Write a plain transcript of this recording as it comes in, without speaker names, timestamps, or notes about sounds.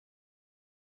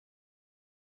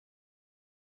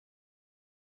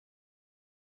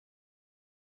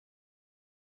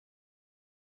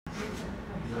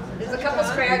There's a couple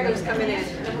stragglers coming in,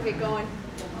 and then we'll get going.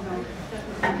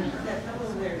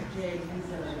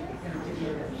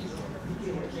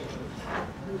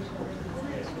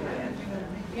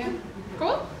 Yeah.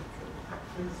 Cool.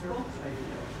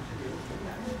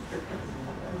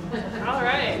 All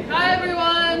right. Hi,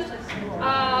 everyone.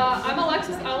 I'm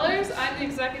Alexis Ellers. I'm the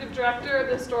Executive Director of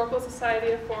the Historical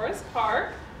Society of Forest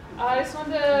Park. I just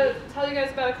wanted to tell you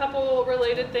guys about a couple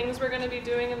related things we're going to be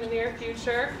doing in the near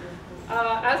future.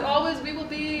 As always, we will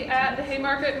be at the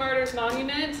Haymarket Martyrs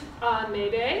Monument on May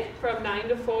Day from 9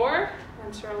 to 4.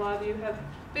 I'm sure a lot of you have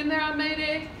been there on May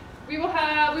Day. We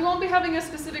won't be having a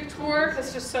specific tour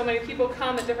because just so many people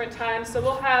come at different times. So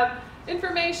we'll have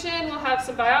information, we'll have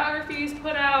some biographies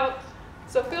put out.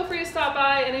 So feel free to stop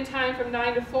by anytime from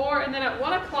 9 to 4. And then at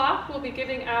 1 o'clock, we'll be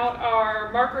giving out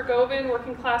our Mark Rogovin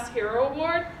Working Class Hero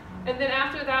Award. And then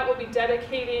after that, we'll be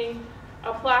dedicating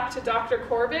a plaque to Dr.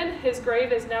 Corbin. His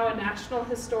grave is now a National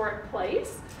Historic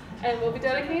Place. And we'll be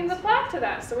dedicating the plaque to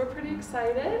that. So we're pretty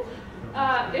excited.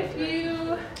 If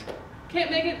you can't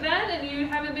make it then and you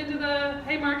haven't been to the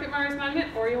Haymarket Martyrs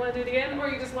Monument, or you want to do it again, or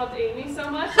you just loved Amy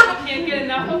so much that you can't get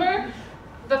enough of her,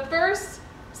 the first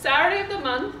Saturday of the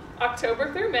month,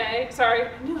 October through May, sorry,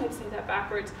 I knew I'd say that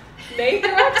backwards, May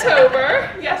through October,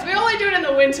 yes, we only do it in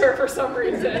the winter for some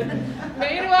reason,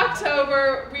 May to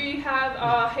October, we have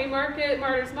Haymarket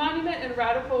Martyrs Monument and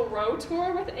Radical Row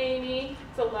Tour with Amy.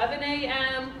 It's 11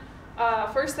 a.m.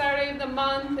 First Saturday of the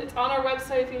month. It's on our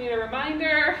website if you need a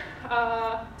reminder.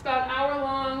 It's about an hour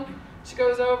long. She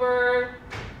goes over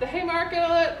the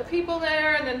Haymarket, the people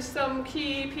there, and then some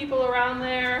key people around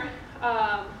there.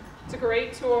 It's a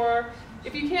great tour.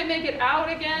 If you can't make it out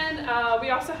again, we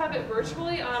also have it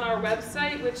virtually on our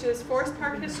website, which is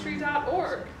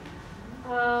forestparkhistory.org.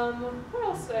 What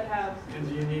else do I have? And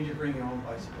do you need to bring your own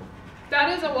bicycle?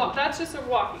 That's just a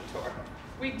walking tour.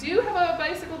 We do have a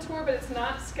bicycle tour, but it's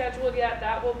not scheduled yet.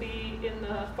 That will be in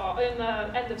the fall, in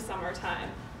the end of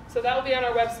summertime. So that will be on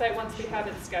our website once we have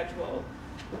it scheduled.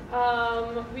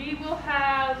 We will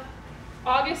have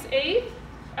August 8th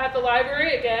at the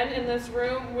library, again in this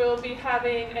room. We'll be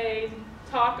having a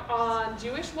talk on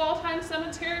Jewish Waldheim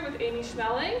Cemetery with Amy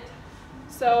Schmeling.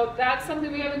 So that's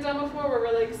something we haven't done before. We're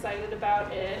really excited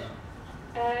about it.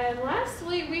 And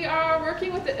lastly, we are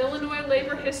working with the Illinois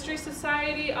Labor History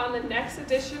Society on the next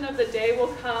edition of The Day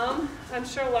Will Come. I'm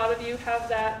sure a lot of you have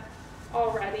that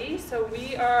already. So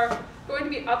we are going to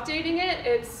be updating it.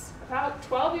 It's about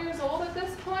 12 years old at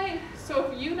this point. So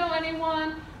if you know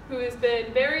anyone who has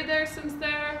been buried there since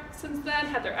then,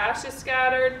 had their ashes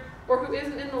scattered, or who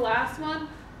isn't in the last one,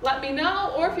 let me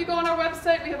know. Or if you go on our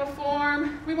website, we have a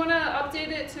form. We want to update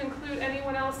it to include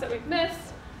anyone else that we've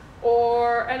missed,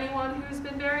 or anyone who's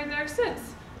been buried there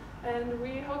since. And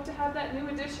we hope to have that new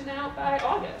edition out by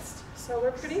August. So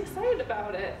we're pretty excited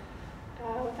about it.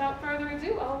 Without further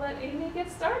ado, I'll let Amy get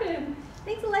started.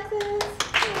 Thanks, Alexis.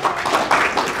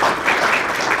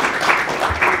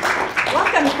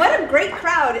 Welcome. What a great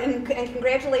crowd, and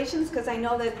congratulations, because I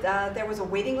know that there was a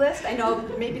waiting list. I know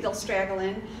maybe they'll straggle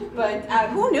in, but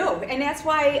who knew? And that's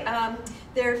why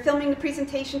they're filming the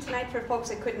presentation tonight for folks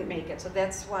that couldn't make it. So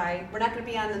that's why we're not going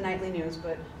to be on the nightly news,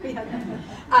 but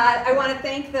I want to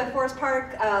thank the Forest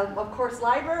Park, of course,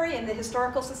 Library and the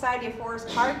Historical Society of Forest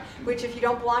Park, which if you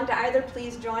don't belong to either,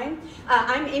 please join.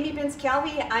 I'm Amy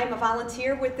Binns-Calvey. I'm a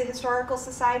volunteer with the Historical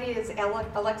Society. As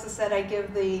Alexis said, I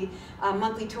give the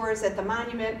monthly tours at the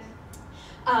monument.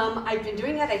 I've been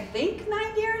doing that, I think,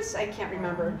 9 years? I can't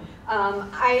remember.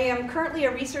 I am currently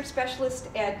a research specialist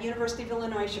at University of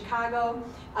Illinois, Chicago.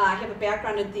 I have a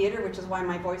background in theater, which is why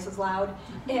my voice is loud.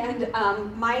 And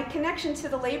my connection to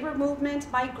the labor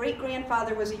movement, my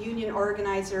great-grandfather was a union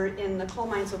organizer in the coal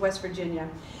mines of West Virginia.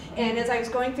 And as I was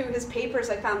going through his papers,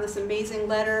 I found this amazing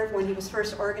letter when he was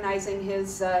first organizing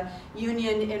his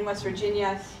union in West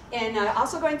Virginia. And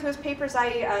also going through his papers,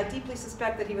 I deeply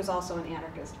suspect that he was also an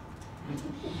anarchist.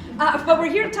 But we're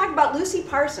here to talk about Lucy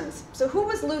Parsons. So who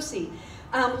was Lucy?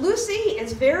 Lucy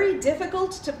is very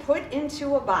difficult to put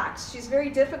into a box. She's very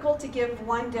difficult to give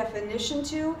one definition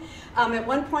to. At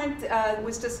one point it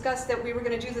was discussed that we were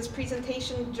going to do this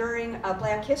presentation during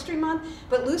Black History Month,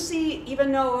 but Lucy,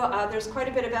 even though there's quite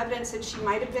a bit of evidence that she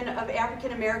might have been of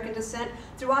African American descent,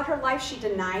 throughout her life she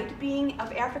denied being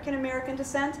of African American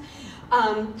descent.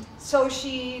 So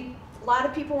a lot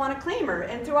of people want to claim her,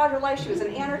 and throughout her life she was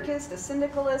an anarchist, a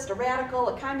syndicalist, a radical,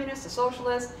 a communist, a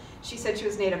socialist. She said she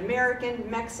was Native American,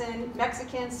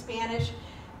 Mexican, Spanish.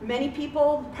 Many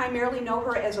people primarily know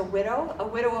her as a widow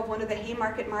of one of the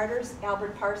Haymarket martyrs,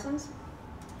 Albert Parsons.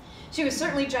 She was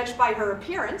certainly judged by her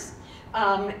appearance,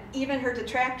 Even her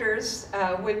detractors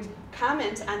would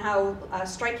comment on how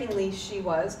strikingly she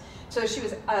was. So she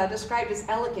was described as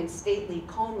elegant, stately,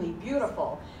 comely,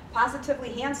 beautiful,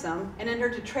 positively handsome, and then her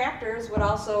detractors would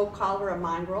also call her a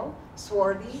mongrel,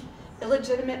 swarthy,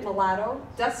 illegitimate mulatto,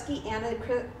 dusky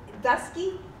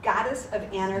goddess of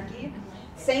anarchy,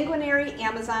 sanguinary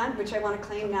Amazon, which I want to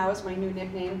claim now as my new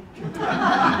nickname, and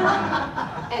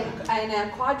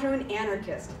a quadroon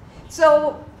anarchist.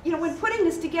 So, you know, when putting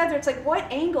this together, it's like, what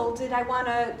angle did I want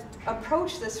to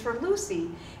approach this for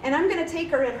Lucy? And I'm going to take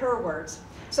her at her words.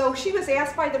 So she was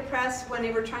asked by the press when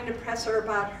they were trying to press her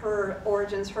about her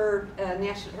origins, her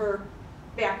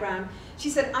background. She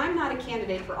said, "I'm not a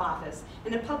candidate for office,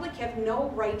 and the public have no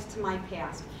right to my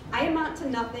past. I amount to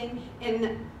nothing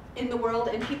in the world,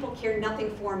 and people care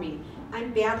nothing for me.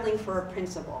 I'm battling for a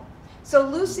principle." So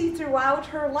Lucy, throughout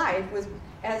her life, was,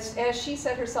 as she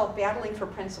said herself, battling for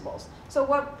principles. So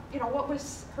what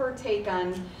was her take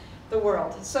on the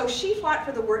world? So she fought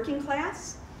for the working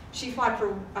class. She fought for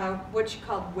what she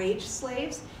called wage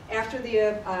slaves. After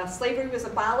the slavery was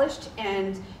abolished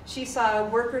and she saw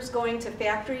workers going to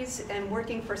factories and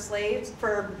working for slaves,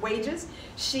 for wages,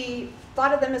 she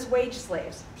thought of them as wage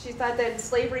slaves. She thought that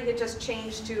slavery had just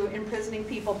changed to imprisoning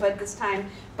people, but this time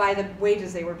by the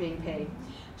wages they were being paid.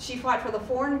 She fought for the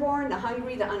foreign-born, the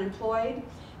hungry, the unemployed.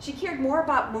 She cared more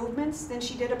about movements than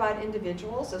she did about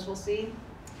individuals, as we'll see.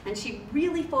 And she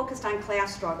really focused on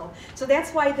class struggle. So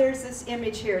that's why there's this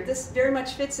image here. This very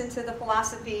much fits into the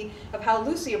philosophy of how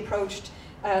Lucy approached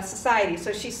society.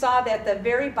 So she saw that the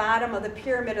very bottom of the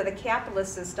pyramid of the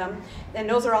capitalist system, and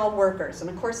those are all workers. And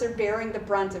of course they're bearing the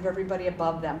brunt of everybody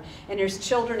above them. And there's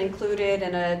children included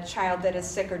and a child that is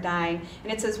sick or dying.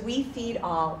 And it says, "We feed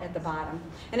all" at the bottom.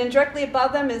 And then directly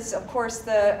above them is, of course,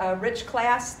 the rich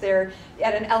class. They're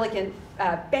at an elegant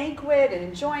banquet and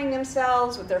enjoying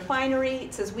themselves with their finery.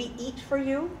 It says, "We eat for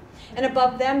you." And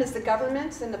above them is the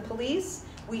government and the police.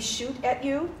 "We shoot at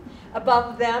you."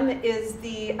 Above them is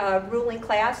the ruling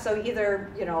class, so either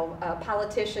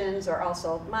politicians or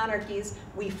also monarchies.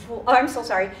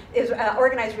 Is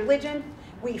organized religion.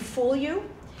 "We fool you."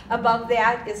 Above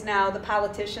that is now the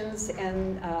politicians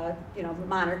and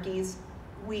monarchies.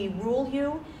 "We rule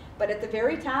you." But at the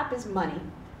very top is money,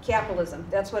 capitalism.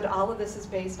 That's what all of this is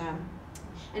based on.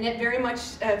 And it very much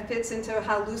fits into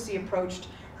how Lucy approached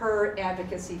her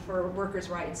advocacy for workers'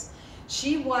 rights.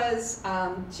 She was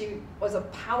a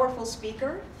powerful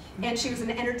speaker, and she was an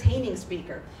entertaining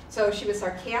speaker. So she was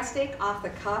sarcastic, off the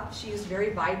cuff. She used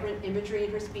very vibrant imagery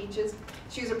in her speeches.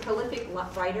 She was a prolific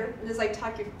writer, and as I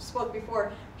spoke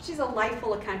before, she's a life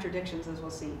full of contradictions, as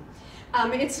we'll see.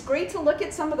 It's great to look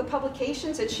at some of the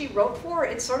publications that she wrote for.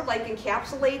 It sort of like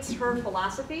encapsulates her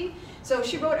philosophy. So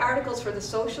she wrote articles for The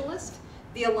Socialist,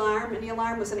 The Alarm, and The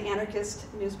Alarm was an anarchist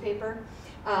newspaper.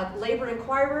 Labor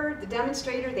Inquirer, The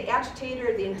Demonstrator, The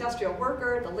Agitator, The Industrial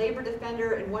Worker, The Labor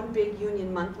Defender, and One Big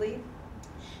Union Monthly.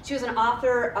 She was an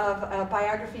author of a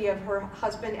biography of her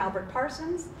husband, Albert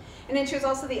Parsons. And then she was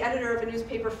also the editor of a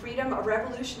newspaper, Freedom, a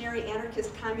revolutionary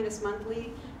anarchist communist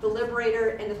monthly, The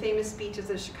Liberator, and the famous speeches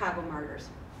of the Chicago Martyrs.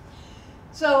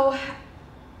 So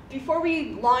before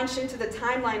we launch into the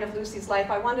timeline of Lucy's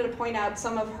life, I wanted to point out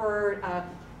some of her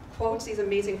quotes, these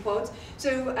amazing quotes.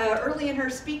 So early in her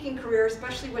speaking career,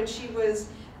 especially when she was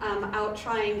out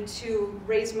trying to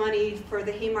raise money for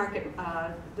the Haymarket,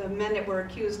 the men that were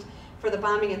accused for the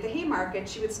bombing at the Haymarket,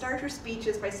 she would start her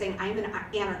speeches by saying, "I'm an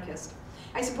anarchist.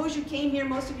 I suppose you came here,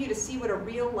 most of you, to see what a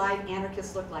real live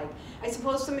anarchist looked like. I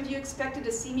suppose some of you expected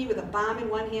to see me with a bomb in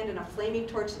one hand and a flaming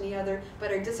torch in the other,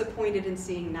 but are disappointed in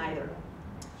seeing neither."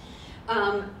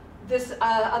 This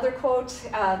other quote,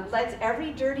 "Let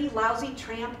every dirty, lousy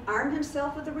tramp arm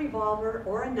himself with a revolver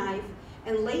or a knife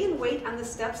and lay in wait on the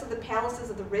steps of the palaces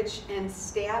of the rich and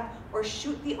stab or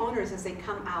shoot the owners as they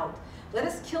come out. Let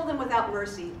us kill them without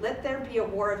mercy. Let there be a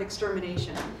war of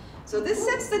extermination." So this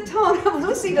sets the tone of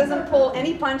Lucy doesn't pull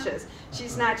any punches.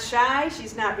 She's not shy,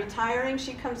 she's not retiring,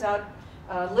 she comes out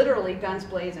literally guns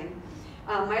blazing.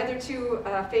 My other two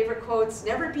favorite quotes,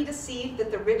 "Never be deceived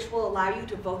that the rich will allow you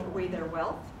to vote away their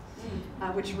wealth,"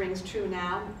 which rings true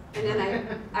now. And then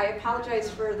I apologize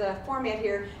for the format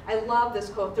here. I love this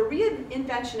quote, "The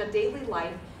reinvention of daily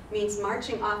life means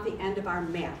marching off the end of our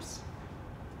maps."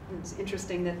 It's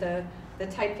interesting that the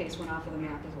typeface went off of the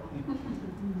map as well.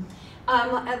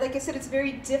 Like I said, it's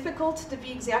very difficult to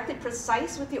be exactly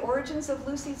precise with the origins of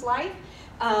Lucy's life.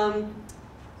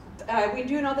 We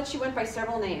do know that she went by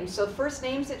several names. So first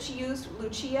names that she used,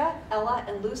 Lucia, Ella,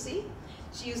 and Lucy.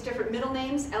 She used different middle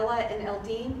names, Ella and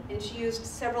Eldine, and she used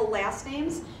several last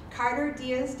names, Carter,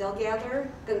 Diaz, Delgather,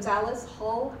 Gonzalez,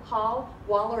 Hull, Hall,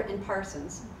 Waller, and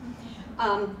Parsons.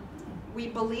 We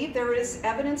believe there is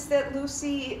evidence that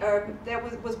Lucy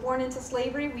that was born into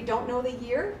slavery. We don't know the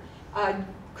year.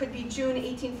 Could be June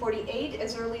 1848,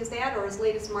 as early as that, or as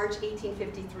late as March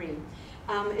 1853.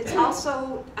 It's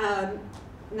also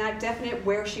not definite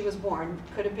where she was born.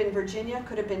 Could have been Virginia,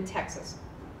 could have been Texas.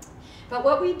 But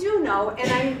what we do know,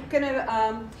 and I'm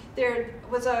gonna, there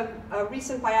was a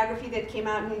recent biography that came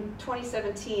out in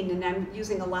 2017, and I'm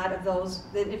using a lot of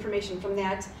the information from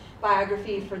that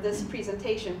biography for this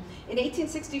presentation. In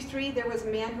 1863, there was a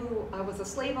man who was a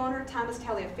slave owner, Thomas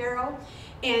Taliaferro,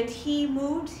 and he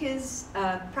moved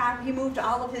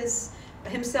all of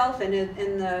himself and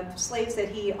the slaves that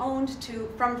he owned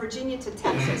from Virginia to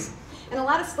Texas. And a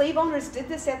lot of slave owners did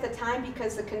this at the time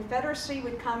because the Confederacy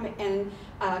would come and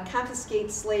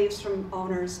confiscate slaves from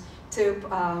owners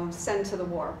to send to the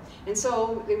war. And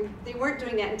so they weren't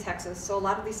doing that in Texas, so a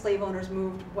lot of these slave owners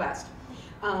moved west.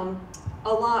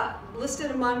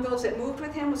 Listed among those that moved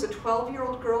with him was a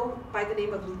 12-year-old girl by the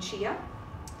name of Lucia.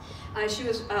 She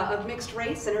was of mixed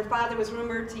race, and her father was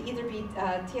rumored to either be,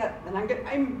 and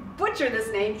I'm butcher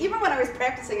this name, even when I was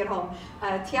practicing at home,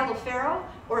 Taliaferro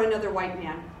or another white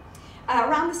man.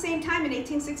 Around the same time, in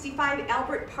 1865,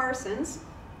 Albert Parsons,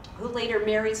 who later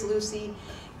marries Lucy,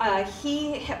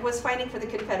 he was fighting for the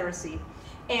Confederacy.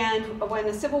 And when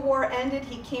the Civil War ended,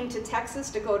 he came to Texas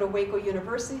to go to Waco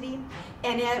University.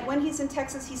 And when he's in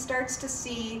Texas, he starts to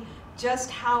see just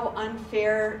how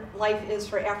unfair life is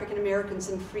for African Americans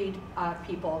and freed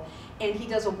people. And he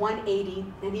does a 180,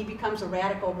 and he becomes a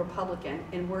radical Republican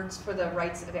and works for the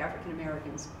rights of African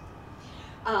Americans.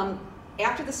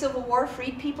 After the Civil War,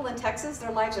 freed people in Texas,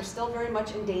 their lives are still very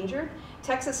much endangered.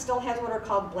 Texas still has what are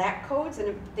called black codes,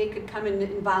 and they could come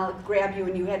and grab you,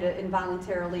 and you had to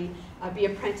involuntarily be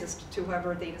apprenticed to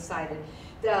whoever they decided.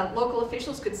 The local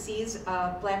officials could seize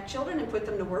black children and put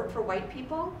them to work for white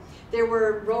people. There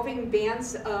were roving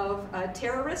bands of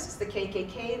terrorists, the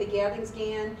KKK, the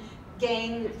Gatling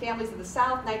Gang, Families of the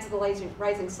South, Knights of the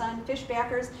Rising Sun,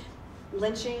 Fishbackers,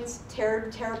 lynchings,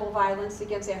 terrible violence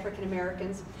against African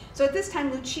Americans. So at this time,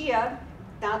 Lucia,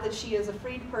 now that she is a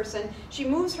freed person, she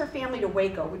moves her family to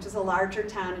Waco, which is a larger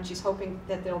town, and she's hoping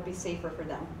that they'll be safer for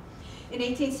them. In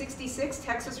 1866,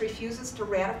 Texas refuses to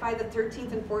ratify the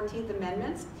 13th and 14th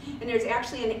Amendments, and there's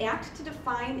actually an act to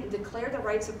define and declare the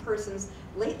rights of persons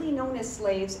lately known as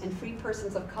slaves and free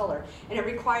persons of color. And it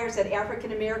requires that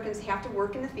African Americans have to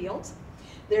work in the fields.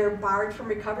 They're barred from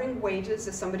recovering wages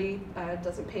if somebody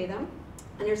doesn't pay them.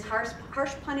 And there's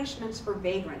harsh punishments for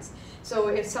vagrants. So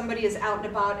if somebody is out and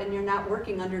about and you're not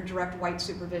working under direct white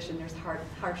supervision, there's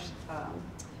harsh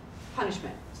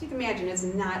punishment. So you can imagine it's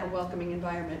not a welcoming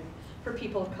environment for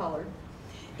people of color.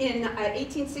 In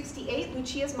 1868,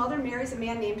 Lucia's mother marries a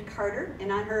man named Carter,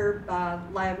 and on her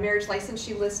marriage license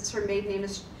she lists her maiden name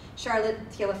as Charlotte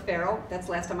Taliaferro. That's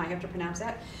the last time I have to pronounce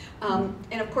that.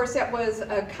 And of course that was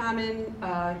a common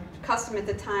custom at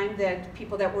the time that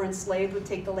people that were enslaved would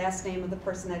take the last name of the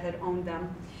person that had owned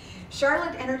them.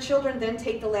 Charlotte and her children then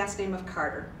take the last name of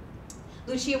Carter.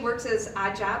 Lucia works as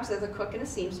odd jobs as a cook and a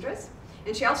seamstress,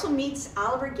 and she also meets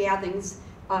Oliver Gathings,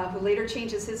 who later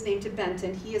changes his name to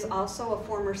Benton. He is also a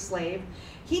former slave.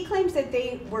 He claims that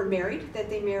they were married, that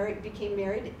they became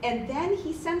married, and then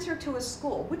he sends her to a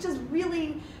school, which is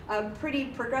really pretty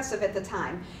progressive at the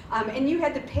time. And you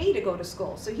had to pay to go to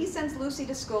school. So he sends Lucy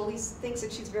to school. He thinks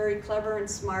that she's very clever and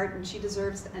smart and she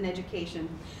deserves an education.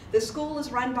 The school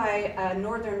is run by a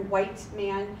northern white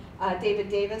man, David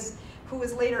Davis, who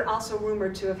was later also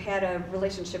rumored to have had a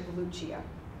relationship with Lucia.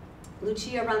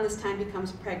 Lucia around this time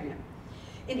becomes pregnant.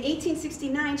 In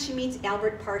 1869, she meets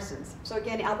Albert Parsons. So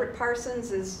again, Albert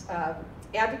Parsons is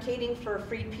advocating for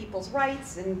freed people's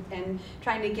rights and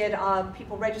trying to get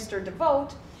people registered to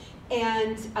vote,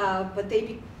 but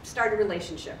they start a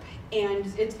relationship. And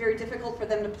it's very difficult for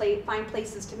them to find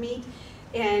places to meet.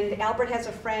 And Albert has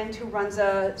a friend who runs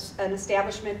an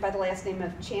establishment by the last name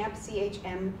of Champ,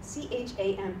 C-H-A-M-P-E.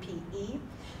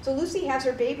 So Lucy has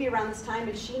her baby around this time,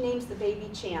 and she names the baby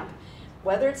Champ.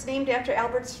 Whether it's named after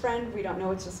Albert's friend, we don't know,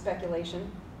 it's just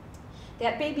speculation.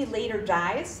 That baby later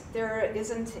dies. There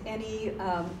isn't any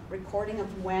recording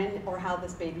of when or how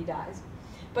this baby dies.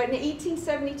 But in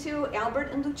 1872, Albert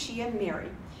and Lucia marry.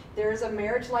 There is a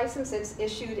marriage license that's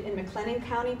issued in McLennan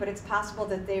County, but it's possible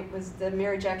that the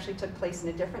marriage actually took place in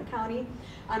a different county.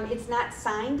 It's not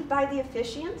signed by the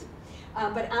officiant,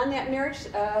 but on that marriage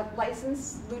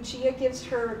license, Lucia gives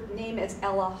her name as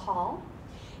Ella Hall.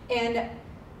 And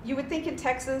you would think in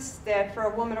Texas that for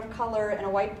a woman of color and a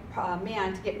white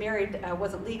man to get married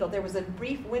wasn't legal. There was a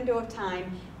brief window of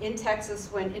time in Texas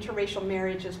when interracial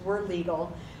marriages were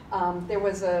legal. There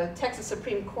was a Texas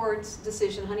Supreme Court's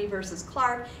decision, Honey versus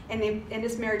Clark, and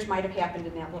this marriage might have happened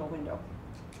in that little window.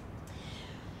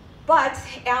 But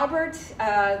Albert,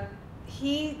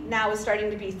 he now is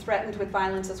starting to be threatened with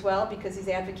violence as well because he's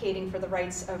advocating for the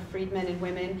rights of freedmen and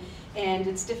women, and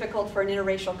it's difficult for an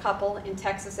interracial couple in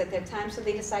Texas at that time, so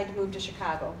they decide to move to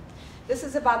Chicago. This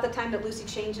is about the time that Lucy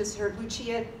changes her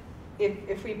Lucia,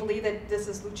 if we believe that this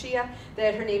is Lucia,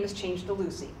 that her name is changed to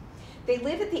Lucy. They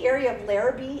live at the area of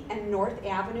Larrabee and North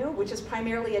Avenue, which is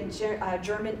primarily a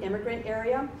German immigrant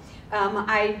area.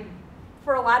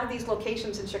 For a lot of these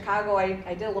locations in Chicago,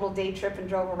 I did a little day trip and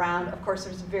drove around. Of course,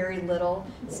 there's very little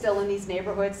still in these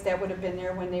neighborhoods that would have been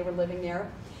there when they were living there.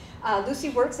 Lucy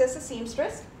works as a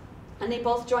seamstress, and they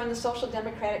both joined the Social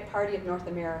Democratic Party of North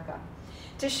America.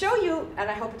 To show you, and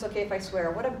I hope it's okay if I swear,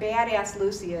 what a badass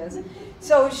Lucy is.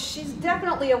 So she's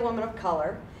definitely a woman of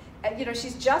color. You know,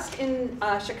 she's just in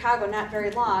Chicago not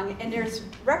very long, and there's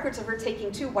records of her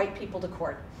taking 2 white people to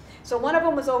court. So one of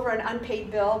them was over an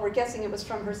unpaid bill. We're guessing it was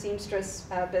from her seamstress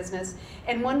business.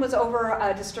 And one was over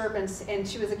a disturbance, and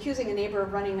she was accusing a neighbor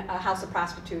of running a house of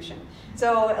prostitution.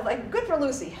 So, like, good for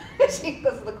Lucy. She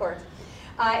goes to the courts.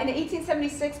 In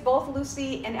 1876, both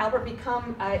Lucy and Albert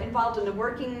become involved in the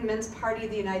Working Men's Party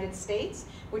of the United States,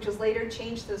 which was later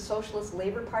changed to the Socialist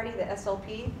Labor Party, the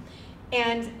SLP.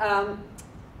 And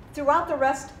throughout the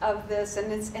rest of this,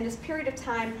 and this period of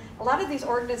time, a lot of these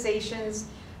organizations,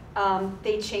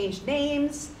 they change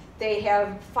names, they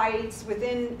have fights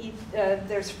within,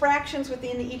 there's fractions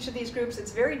within each of these groups.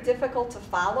 It's very difficult to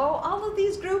follow all of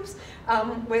these groups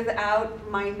without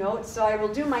my notes, so I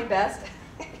will do my best,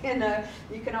 and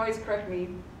you can always correct me.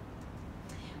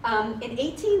 In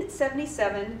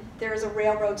 1877, there is a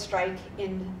railroad strike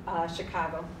in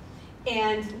Chicago,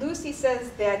 and Lucy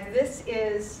says that this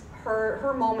is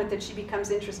her moment that she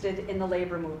becomes interested in the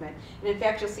labor movement. And in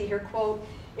fact, you'll see her quote,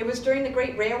 "It was during the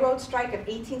Great Railroad Strike of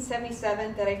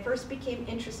 1877 that I first became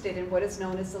interested in what is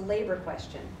known as the labor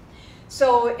question."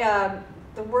 So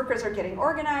the workers are getting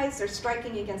organized, they're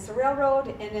striking against the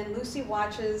railroad, and then Lucy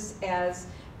watches as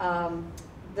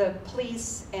the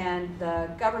police and the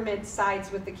government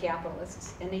sides with the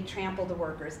capitalists, and they trample the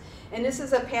workers. And this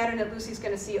is a pattern that Lucy's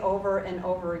going to see over and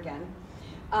over again.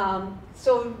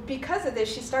 So because of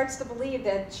this, she starts to believe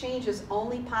that change is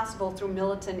only possible through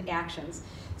militant actions.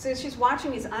 So she's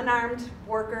watching these unarmed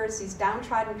workers, these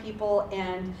downtrodden people,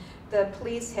 and the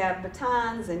police have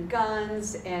batons and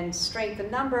guns and strength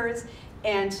in numbers,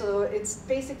 and so it's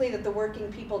basically that the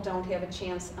working people don't have a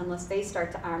chance unless they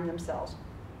start to arm themselves.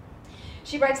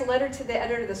 She writes a letter to the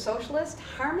editor of the Socialist.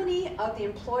 Harmony of the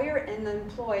employer and the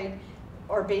employed,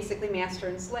 or basically master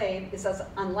and slave, is as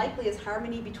unlikely as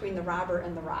harmony between the robber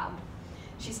and the robbed.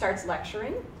 She starts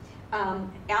lecturing.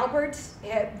 Albert,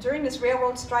 during this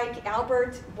railroad strike,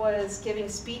 Albert was giving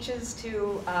speeches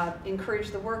to encourage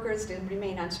the workers to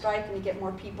remain on strike and to get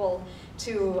more people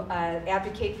to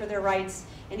advocate for their rights.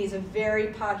 And he's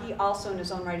he also in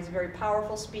his own right is a very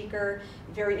powerful speaker,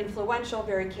 very influential,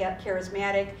 very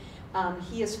charismatic.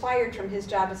 He is fired from his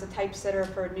job as a typesetter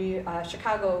for a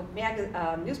Chicago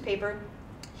newspaper,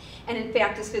 and in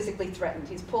fact is physically threatened.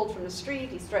 He's pulled from the street,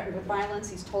 he's threatened with violence,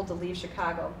 he's told to leave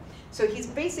Chicago. So he's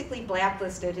basically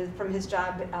blacklisted from his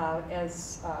job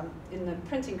in the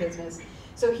printing business.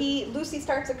 So Lucy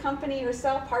starts a company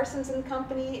herself, Parsons and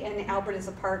Company, and Albert is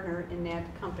a partner in that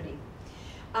company.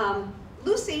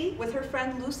 Lucy, with her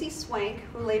friend Lucy Swank,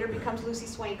 who later becomes Lucy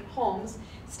Swank Holmes,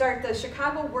 start the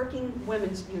Chicago Working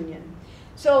Women's Union.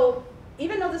 So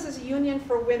even though this is a union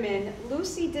for women,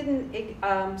 Lucy didn't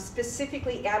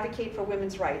specifically advocate for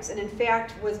women's rights, and in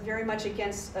fact was very much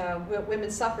against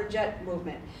women's suffragette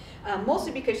movement,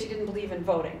 mostly because she didn't believe in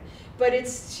voting. But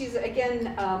she's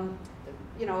again,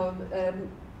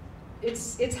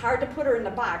 it's hard to put her in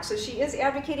the box. So she is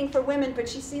advocating for women, but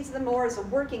she sees them more as a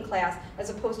working class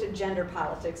as opposed to gender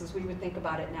politics as we would think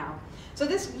about it now. So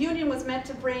this union was meant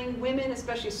to bring women,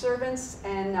 especially servants,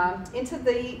 and into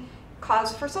the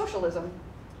cause for socialism.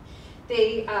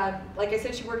 They, like I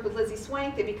said, she worked with Lizzie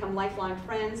Swank. They become lifelong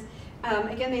friends.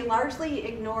 Again, they largely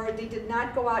ignored, they did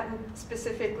not go out and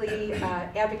specifically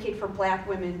advocate for black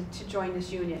women to join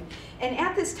this union. And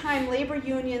at this time, labor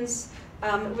unions,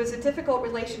 it was a difficult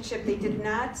relationship. They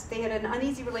had an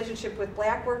uneasy relationship with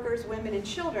black workers, women, and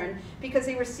children because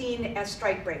they were seen as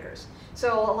strike breakers.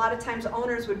 So a lot of times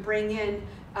owners would bring in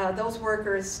those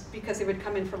workers because they would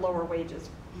come in for lower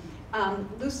wages.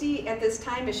 Lucy, at this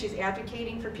time, as she's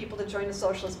advocating for people to join the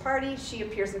Socialist Party, she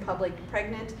appears in public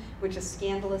pregnant, which is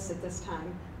scandalous at this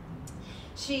time.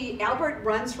 Albert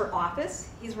runs for office.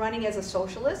 He's running as a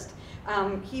socialist.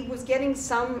 He was getting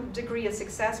some degree of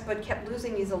success, but kept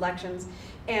losing these elections.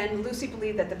 And Lucy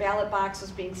believed that the ballot box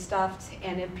was being stuffed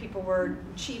and if people were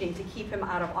cheating to keep him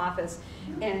out of office.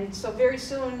 And so very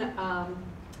soon,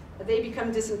 they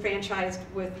become disenfranchised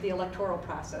with the electoral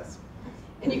process.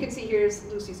 And you can see here's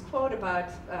Lucy's quote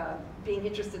about being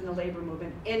interested in the labor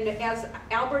movement. And as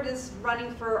Albert is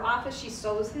running for office, she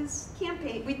sews his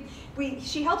campaign.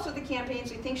 She helps with the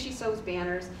campaigns. We think she sews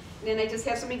banners. And then I just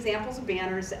have some examples of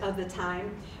banners of the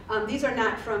time. These are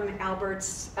not from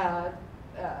Albert's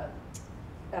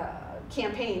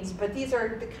campaigns, but these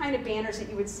are the kind of banners that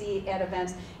you would see at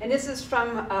events. And this is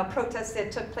from protests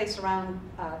that took place around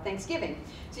Thanksgiving.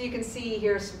 So you can see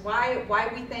here's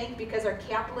why we thank, because our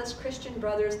capitalist Christian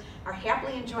brothers are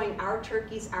happily enjoying our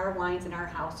turkeys, our wines, and our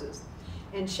houses.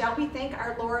 And shall we thank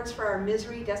our lords for our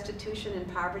misery, destitution,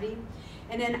 and poverty?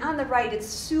 And then on the right, it's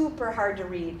super hard to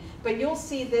read, but you'll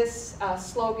see this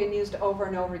slogan used over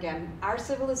and over again. Our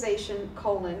civilization,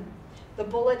 the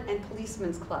Bullet and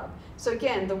Policeman's Club. So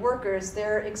again, the workers,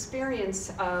 their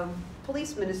experience of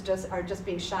policemen are just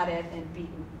being shot at and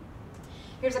beaten.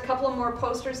 Here's a couple of more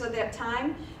posters of that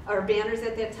time, or banners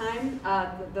at that time.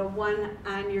 The one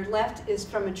on your left is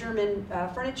from a German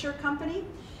furniture company,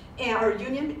 or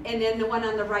union, and then the one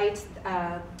on the right,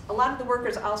 a lot of the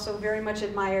workers also very much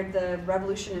admired the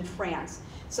revolution in France.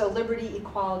 So liberty,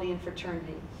 equality, and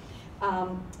fraternity.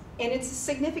 And it's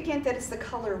significant that it's the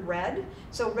color red.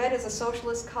 So red is a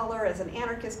socialist color, as an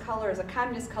anarchist color, as a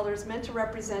communist color, is meant to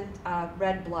represent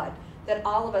red blood, that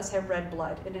all of us have red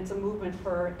blood, and it's a movement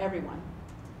for everyone.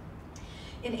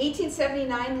 In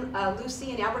 1879,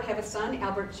 Lucy and Albert have a son,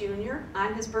 Albert Jr.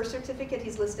 On his birth certificate,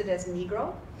 he's listed as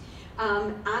Negro.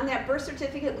 On that birth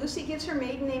certificate, Lucy gives her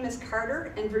maiden name as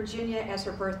Carter and Virginia as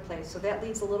her birthplace. So that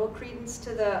leads a little credence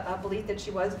to the belief that she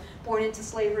was born into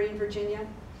slavery in Virginia.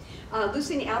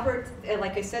 Lucy and Albert,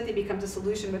 like I said, they become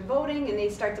disillusioned with voting, and they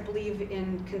start to believe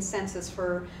in consensus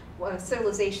for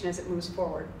civilization as it moves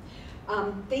forward.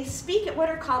 They speak at what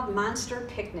are called monster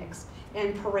picnics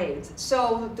and parades.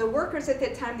 So the workers at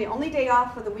that time, the only day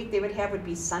off of the week they would have would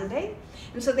be Sunday.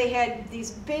 And so they had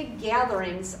these big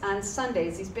gatherings on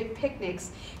Sundays, these big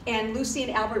picnics, and Lucy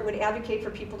and Albert would advocate for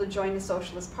people to join the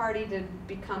Socialist Party, to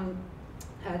become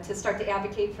to start to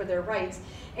advocate for their rights.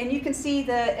 And you can see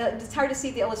it's hard to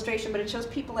see the illustration, but it shows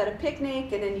people at a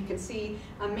picnic, and then you can see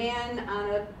a man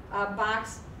on a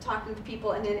box talking to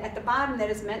people, and then at the bottom that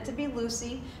is meant to be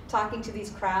Lucy talking to these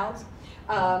crowds.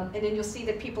 And then you'll see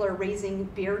that people are raising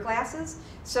beer glasses.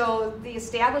 So the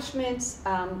establishment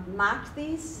mocked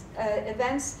these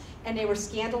events, and they were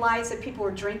scandalized that people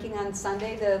were drinking on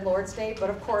Sunday, the Lord's Day, but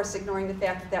of course ignoring the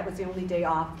fact that that was the only day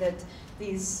off that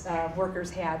these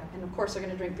workers had. And of course they're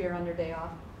going to drink beer on their day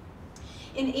off.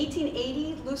 In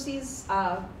 1880, Lucy's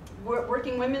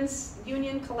Working Women's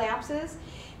Union collapses.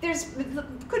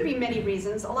 Could be many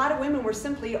reasons. A lot of women were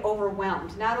simply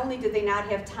overwhelmed. Not only did they not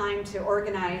have time to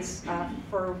organize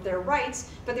for their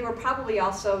rights, but they were probably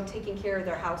also taking care of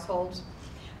their households.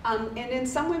 And in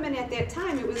some women at that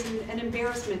time, it was an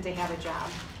embarrassment to have a job.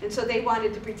 And so they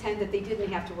wanted to pretend that they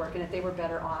didn't have to work and that they were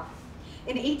better off.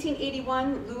 In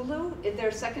 1881, Lulu,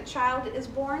 their second child, is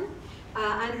born.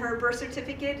 On her birth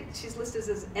certificate, she's listed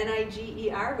as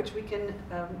Niger, which we can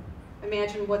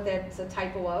imagine what that's a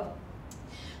typo of.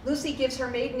 Lucy gives her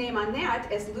maiden name on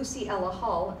that as Lucy Ella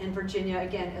Hull, and Virginia,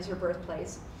 again, as her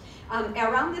birthplace.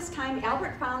 Around this time,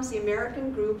 Albert founds the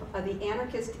American group of the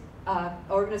anarchist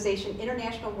organization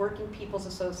International Working People's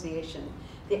Association,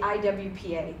 the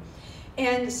IWPA.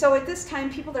 And so at this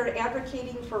time, people that are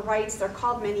advocating for rights, they're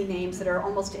called many names that are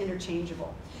almost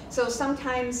interchangeable. So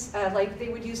sometimes, like they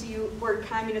would use the word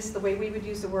communist the way we would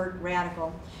use the word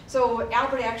radical. So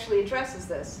Albert actually addresses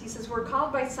this. He says, we're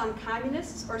called by some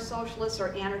communists or socialists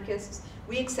or anarchists.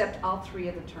 We accept all three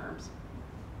of the terms.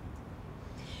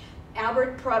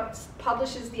 Albert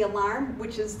publishes The Alarm,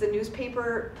 which is the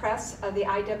newspaper press of the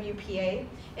IWPA.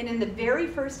 And in the very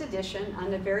first edition, on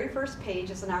the very first page,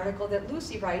 is an article that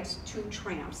Lucy writes to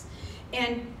tramps.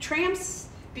 And tramps,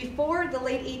 before the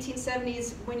late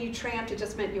 1870s, when you tramped, it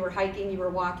just meant you were hiking, you were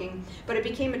walking. But it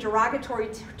became a derogatory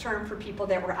term for people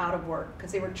that were out of work,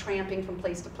 because they were tramping from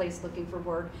place to place looking for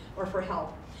work or for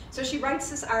help. So she writes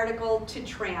this article to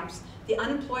tramps, the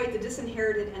unemployed, the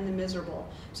disinherited, and the miserable.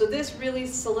 So this really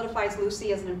solidifies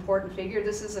Lucy as an important figure.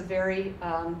 This is a very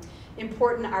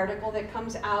important article that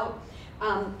comes out.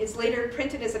 It's later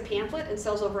printed as a pamphlet and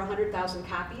sells over 100,000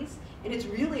 copies. And it's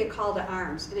really a call to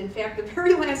arms. And in fact, the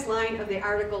very last line of the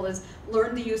article is,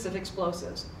 learn the use of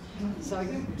explosives. So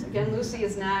again, Lucy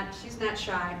is she's not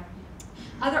shy.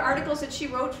 Other articles that she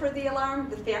wrote for the Alarm: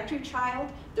 The Factory Child,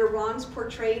 Their Wrongs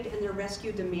Portrayed and Their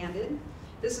Rescue Demanded.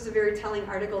 This is a very telling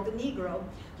article. The Negro,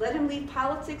 Let Him Leave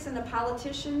Politics and the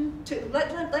Politician to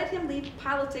let him leave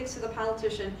politics to the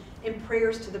politician and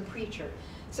prayers to the preacher.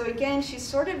 So again, she's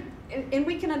sort of, and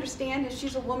we can understand if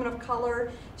she's a woman of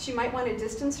color, she might want to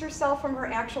distance herself from her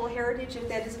actual heritage, if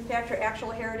that is in fact her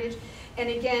actual heritage. And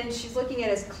again, she's looking at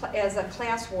it as a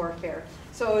class warfare.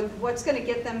 So what's going to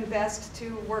get them best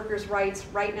to workers' rights?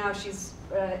 Right now she's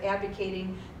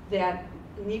advocating that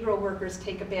Negro workers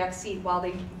take a back seat while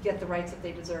they get the rights that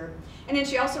they deserve. And then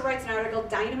she also writes an article,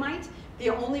 Dynamite, the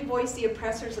only voice the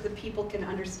oppressors of the people can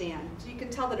understand. So you can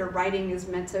tell that her writing is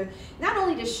meant to not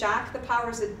only to shock the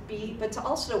powers that be, but to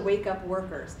also to wake up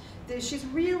workers.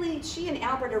 She and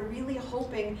Albert are really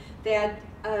hoping that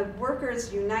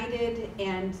workers united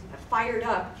and fired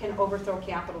up can overthrow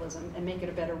capitalism and make it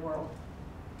a better world.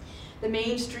 The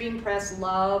mainstream press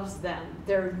loves them.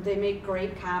 They make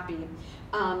great copy.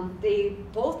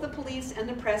 Both the police and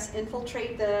the press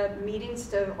infiltrate the meetings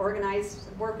to organize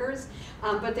workers,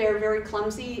 but they're very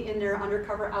clumsy in their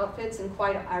undercover outfits and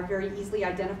are very easily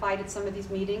identified at some of these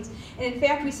meetings. And in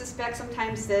fact, we suspect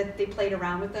sometimes that they played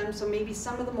around with them, so maybe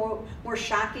some of the more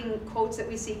shocking quotes that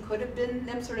we see could have been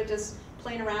them sort of just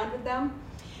playing around with them.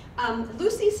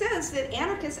 Lucy says that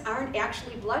anarchists aren't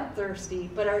actually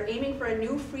bloodthirsty, but are aiming for a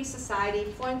new free society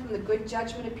flowing from the good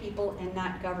judgment of people and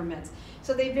not governments.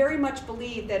 So they very much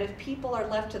believe that if people are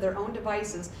left to their own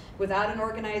devices, without an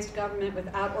organized government,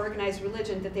 without organized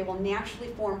religion, that they will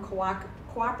naturally form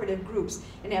cooperative groups,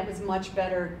 and that was much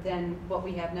better than what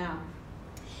we have now.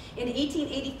 In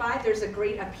 1885, there's a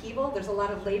great upheaval. There's a lot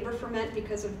of labor ferment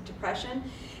because of depression.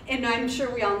 And I'm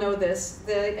sure we all know this.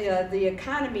 The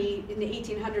economy in the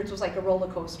 1800s was like a roller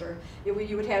coaster. You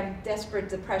would have desperate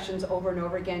depressions over and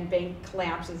over again, bank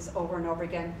collapses over and over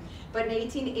again. But in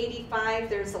 1885,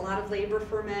 there's a lot of labor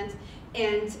ferment.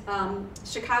 And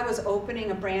Chicago's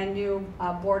opening a brand new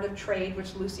Board of Trade,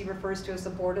 which Lucy refers to as the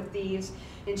Board of Thieves.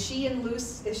 And she and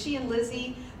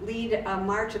Lizzie lead a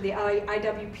march of the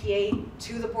IWPA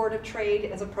to the Board of Trade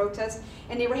as a protest.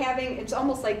 And they were having, it's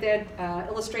almost like that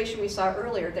illustration we saw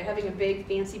earlier. They're having a big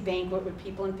fancy banquet with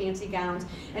people in fancy gowns.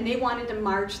 And they wanted to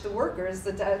march the workers,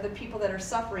 the people that are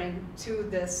suffering, to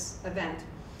this event.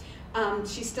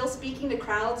 She's still speaking to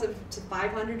crowds of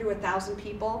 500 to 1,000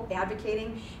 people,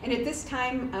 advocating. And at this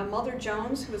time, Mother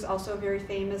Jones, who is also a very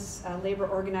famous labor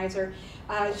organizer,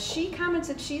 she comments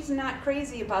that she's not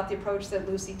crazy about the approach that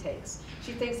Lucy takes.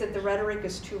 She thinks that the rhetoric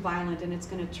is too violent and it's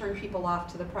going to turn people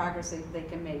off to the progress they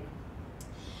can make.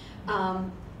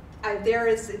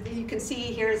 You can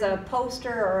see here's a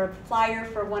poster or a flyer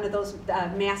for one of those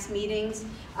mass meetings,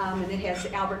 and it has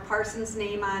Albert Parsons'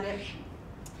 name on it.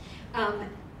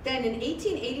 Then in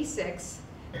 1886,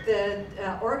 the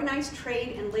organized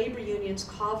trade and labor unions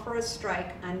called for a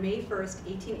strike on May 1st,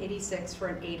 1886 for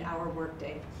an 8-hour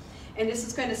workday. And this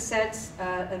is going to set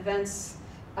events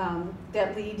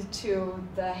that lead to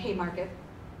the Haymarket.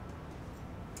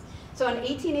 So in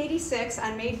 1886,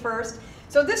 on May 1st,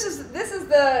 so this is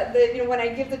the when I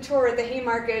give the tour at the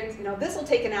Haymarket, this will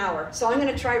take an hour. So I'm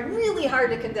going to try really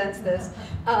hard to condense this.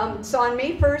 So on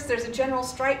May 1st, there's a general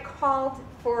strike called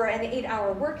for an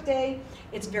 8-hour workday.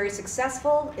 It's very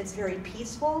successful. It's very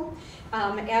peaceful.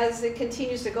 As it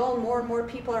continues to go, more and more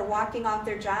people are walking off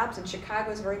their jobs, and Chicago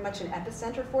is very much an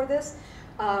epicenter for this.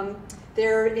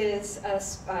 There is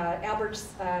August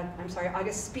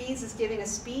Spies is giving a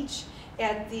speech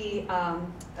at the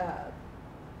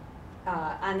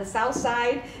on the south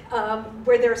side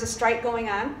where there's a strike going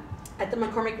on at the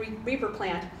McCormick Reaper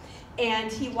plant,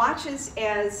 and he watches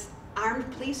as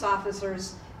armed police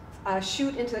officers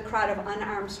shoot into the crowd of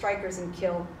unarmed strikers and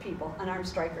kill people, unarmed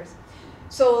strikers.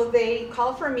 So they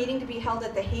call for a meeting to be held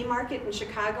at the Haymarket in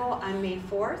Chicago on May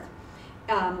 4th.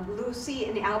 Lucy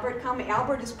and Albert come.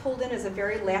 Albert is pulled in as a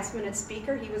very last-minute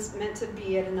speaker. He was meant to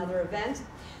be at another event.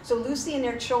 So Lucy and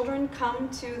their children come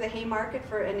to the Haymarket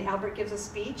and Albert gives a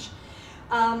speech.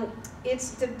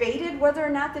 It's debated whether or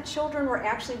not the children were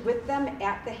actually with them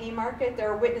at the Haymarket. There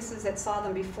are witnesses that saw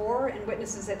them before and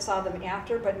witnesses that saw them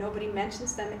after, but nobody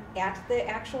mentions them at the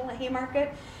actual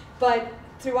Haymarket. But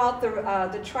throughout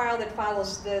the trial that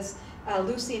follows this,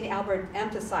 Lucy and Albert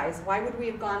emphasize, why would we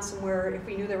have gone somewhere if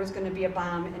we knew there was going to be a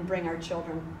bomb and bring our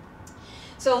children?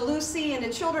 So Lucy and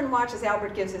the children watch as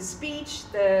Albert gives his speech.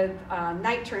 The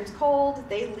night turns cold.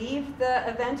 They leave the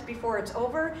event before it's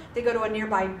over. They go to a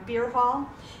nearby beer hall.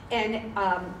 And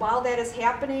while that is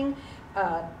happening,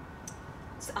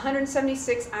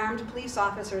 176 armed police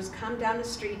officers come down the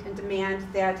street and demand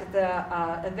that the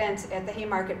event at the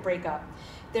Haymarket break up.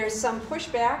 There's some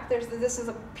pushback. This is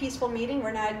a peaceful meeting.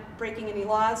 We're not breaking any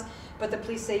laws, but the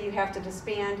police say you have to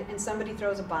disband, and somebody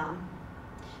throws a bomb.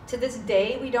 To this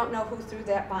day, we don't know who threw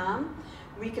that bomb.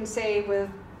 We can say with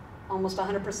almost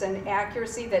 100%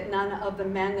 accuracy that none of the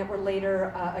men that were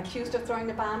later accused of throwing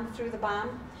the bomb threw the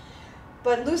bomb.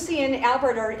 But Lucy and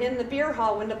Albert are in the beer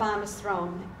hall when the bomb is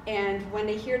thrown. And when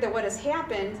they hear that what has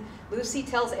happened, Lucy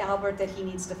tells Albert that he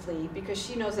needs to flee because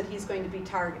she knows that he's going to be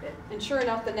targeted. And sure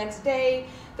enough, the next day,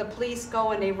 the police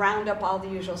go and they round up all the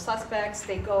usual suspects.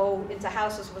 They go into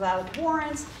houses without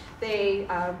warrants. They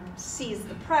seize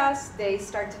the press. They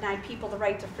start denying people the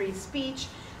right to free speech.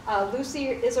 Lucy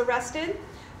is arrested.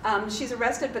 She's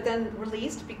arrested but then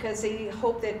released because they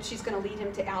hope that she's going to lead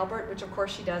him to Albert, which of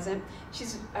course she doesn't.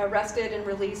 She's arrested and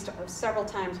released several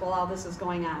times while all this is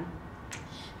going on.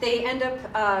 They end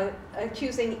up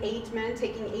accusing 8 men,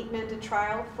 taking 8 men to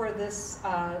trial for this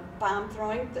bomb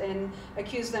throwing and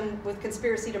accuse them with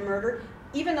conspiracy to murder,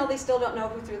 even though they still don't know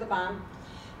who threw the bomb.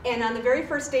 And on the very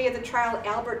first day of the trial,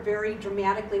 Albert very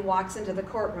dramatically walks into the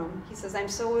courtroom. He says, I'm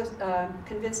so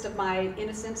convinced of my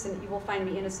innocence, and you will find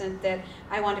me innocent, that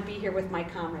I want to be here with my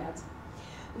comrades.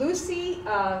 Lucy,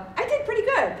 I did pretty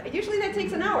good. Usually that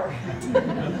takes an hour.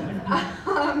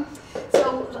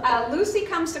 Lucy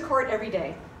comes to court every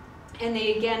day. And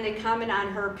they comment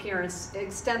on her appearance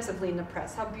extensively in the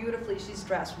press. How beautifully she's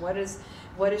dressed. What is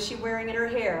she wearing in her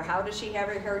hair? How does she have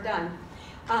her hair done?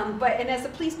 And as the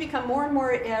police become more and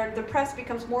more, the press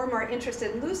becomes more and more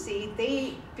interested in Lucy,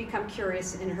 they become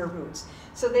curious in her roots.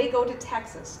 So they go to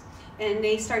Texas, and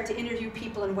they start to interview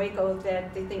people in Waco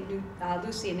that they think knew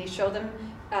Lucy, and they show them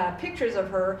pictures of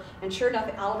her, and sure enough,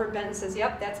 Albert Benton says,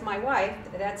 yep, that's my wife,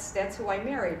 that's who I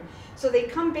married. So they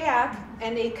come back,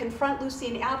 and they confront Lucy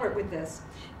and Albert with this.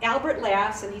 Albert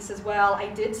laughs, and he says, well, I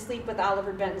did sleep with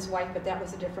Oliver Benton's wife, but that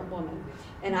was a different woman.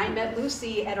 And I met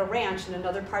Lucy at a ranch in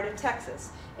another part of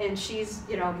Texas. And she's,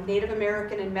 Native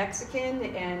American and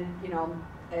Mexican, and,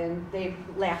 and they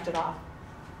laughed it off.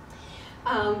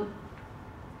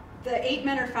 The 8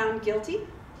 men are found guilty.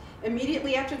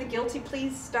 Immediately after the guilty plea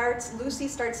starts, Lucy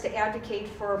starts to advocate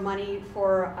for money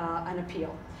for an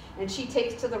appeal. And she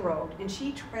takes to the road, and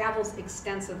she travels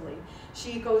extensively.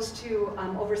 She goes to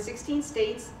over 16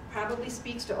 states, probably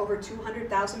speaks to over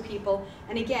 200,000 people.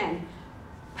 And again,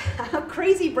 how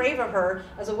crazy brave of her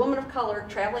as a woman of color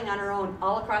traveling on her own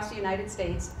all across the United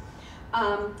States.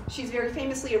 She's very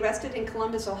famously arrested in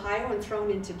Columbus, Ohio, and thrown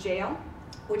into jail,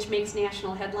 which makes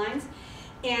national headlines.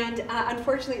 And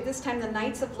unfortunately, this time the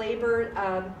Knights of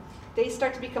Labor, they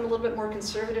start to become a little bit more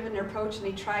conservative in their approach, and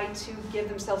they try to give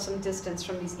themselves some distance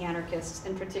from these anarchists,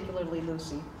 and particularly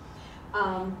Lucy.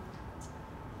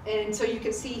 And so you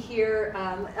can see here,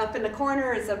 up in the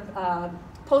corner is a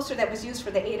poster that was used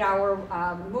for the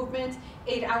 8-hour movement.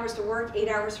 8 hours to work, 8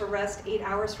 hours for rest, 8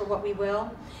 hours for what we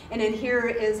will. And then here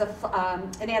is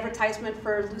an advertisement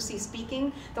for Lucy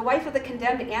speaking. The wife of the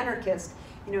condemned anarchist,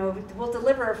 will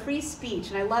deliver a free speech,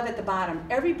 and I love at the bottom,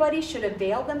 everybody should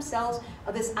avail themselves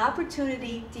of this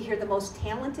opportunity to hear the most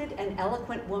talented and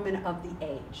eloquent woman of the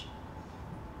age.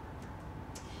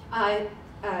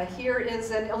 Here is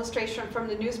an illustration from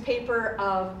the newspaper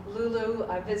of Lulu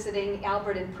visiting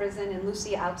Albert in prison and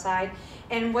Lucy outside.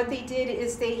 And what they did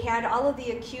is they had all of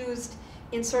the accused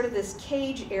in sort of this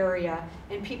cage area,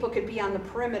 and people could be on the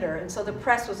perimeter. And so the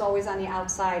press was always on the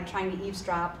outside trying to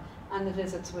eavesdrop on the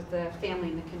visits with the family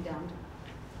and the condemned.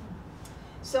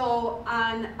 So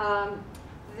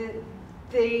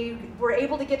they were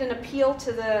able to get an appeal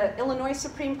to the Illinois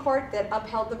Supreme Court that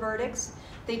upheld the verdicts.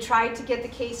 They tried to get the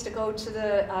case to go to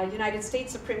the United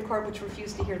States Supreme Court, which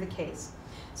refused to hear the case.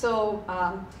 So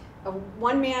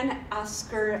one man,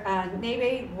 Oscar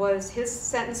Neve, his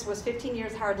sentence was 15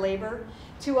 years hard labor.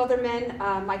 2 other men,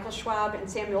 Michael Schwab and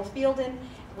Samuel Fielden,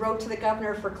 wrote to the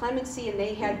governor for clemency, and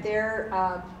they had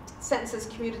their sentences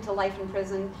commuted to life in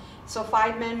prison. So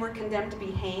 5 men were condemned to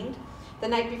be hanged. The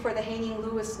night before the hanging,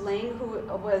 Louis Ling, who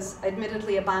was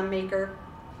admittedly a bomb maker,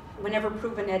 whenever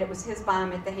proven that it was his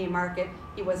bomb at the Haymarket,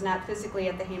 he was not physically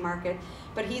at the Haymarket,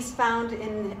 but he's found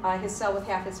in his cell with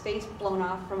half his face blown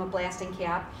off from a blasting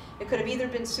cap. It could have either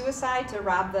been suicide to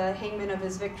rob the hangman of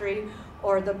his victory,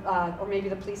 or maybe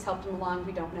the police helped him along,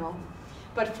 we don't know.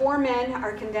 But 4 men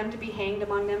are condemned to be hanged,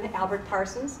 among them Albert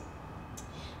Parsons.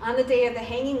 On the day of the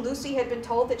hanging, Lucy had been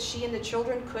told that she and the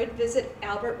children could visit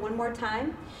Albert one more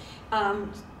time.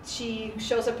 She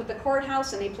shows up at the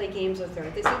courthouse, and they play games with her.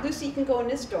 They say, Lucy, you can go in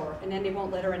this door, and then they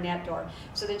won't let her in that door.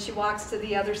 So then she walks to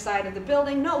the other side of the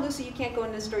building. No, Lucy, you can't go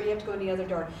in this door, you have to go in the other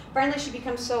door. Finally, she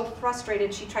becomes so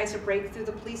frustrated, she tries to break through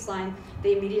the police line.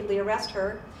 They immediately arrest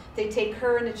her. They take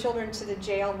her and the children to the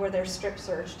jail where they're strip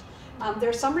searched. There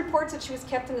are some reports that she was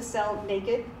kept in a cell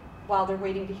naked while they're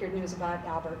waiting to hear news about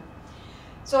Albert.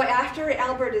 So after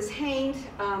Albert is hanged,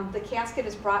 the casket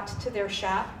is brought to their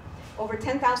shop. Over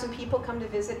 10,000 people come to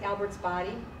visit Albert's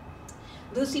body.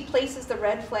 Lucy places the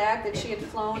red flag that she had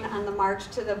flown on the march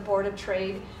to the Board of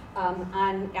Trade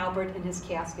on Albert in his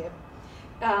casket.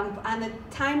 On the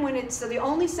time when so the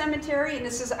only cemetery, and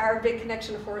this is our big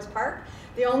connection to Forest Park,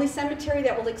 the only cemetery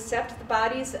that will accept the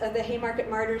bodies of the Haymarket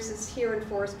Martyrs is here in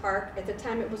Forest Park. At the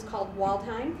time it was called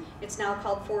Waldheim. It's now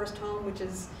called Forest Home, which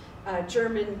is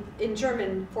in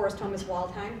German, Forest Home is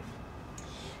Waldheim.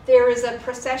 There is a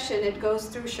procession, it goes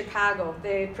through Chicago.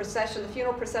 The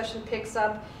funeral procession picks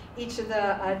up each of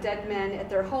the dead men at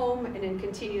their home and then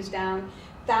continues down.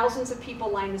 Thousands of people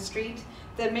line the street.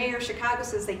 The mayor of Chicago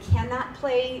says they cannot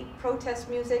play protest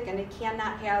music and they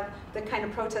cannot have the kind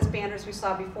of protest banners we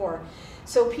saw before.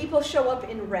 So people show up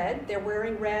in red, they're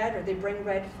wearing red or they bring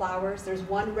red flowers. There's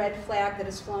one red flag that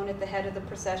is flown at the head of the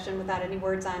procession without any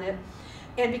words on it.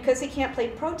 And because they can't play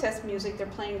protest music, they're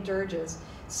playing dirges.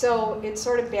 So it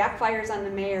sort of backfires on the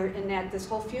mayor in that this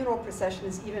whole funeral procession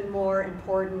is even more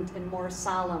important and more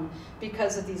solemn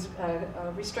because of these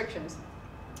restrictions.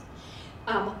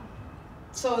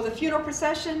 So the funeral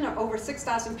procession, over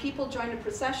 6,000 people join the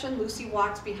procession. Lucy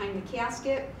walks behind the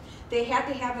casket. They had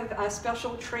to have a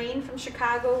special train from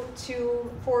Chicago to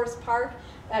Forest Park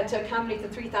to accommodate the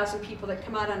 3,000 people that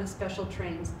come out on the special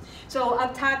trains. So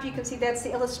up top you can see that's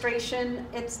the illustration.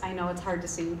 I know it's hard to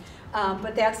see,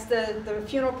 but that's the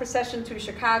funeral procession through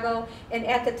Chicago. And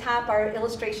at the top are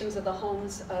illustrations of the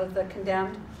homes of the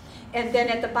condemned. And then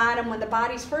at the bottom, when the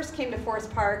bodies first came to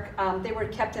Forest Park, they were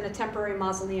kept in a temporary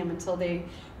mausoleum until they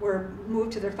were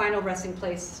moved to their final resting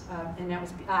place, and that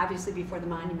was obviously before the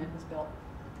monument was built.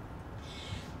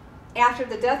 After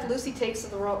the death, Lucy takes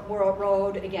the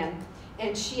road again,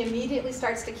 and she immediately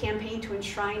starts to campaign to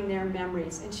enshrine their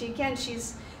memories. And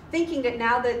she's thinking that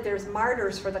now that there's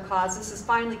martyrs for the cause, this is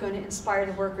finally going to inspire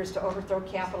the workers to overthrow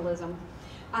capitalism.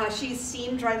 She's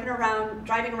seen driving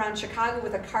around Chicago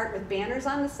with a cart with banners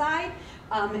on the side,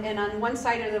 and on one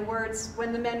side are the words,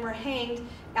 "When the men were hanged,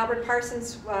 Albert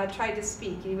Parsons tried to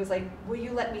speak." He was like, "Will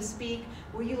you let me speak?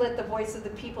 Will you let the voice of the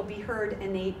people be heard?"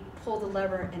 And they pull the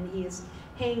lever and he is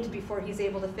hanged before he's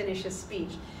able to finish his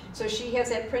speech. So she has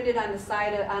that printed on the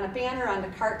side, on a banner on the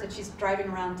cart that she's driving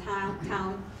around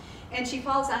town, and she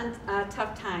falls on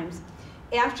tough times.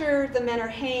 After the men are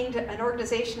hanged, an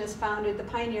organization is founded, the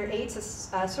Pioneer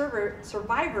AIDS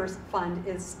Survivors Fund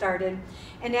is started,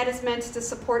 and that is meant to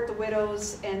support the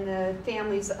widows and the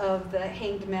families of the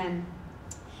hanged men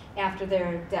after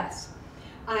their deaths.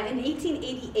 In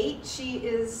 1888, she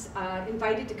is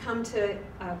invited to come to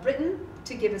Britain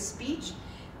to give a speech.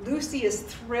 Lucy is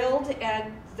thrilled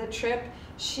at the trip.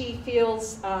 She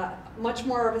feels much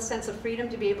more of a sense of freedom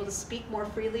to be able to speak more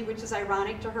freely, which is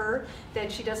ironic to her,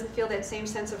 that she doesn't feel that same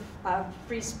sense of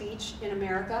free speech in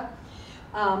America.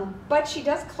 But she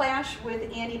does clash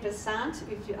with Annie Besant.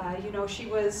 You know, she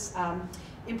was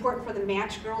important for the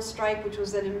Match Girls strike, which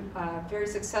was a very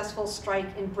successful strike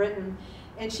in Britain.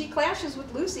 And she clashes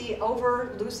with Lucy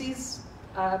over Lucy's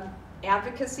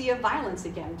advocacy of violence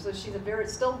again. So she's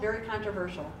still very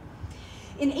controversial.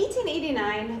 In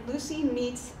 1889, Lucy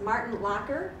meets Martin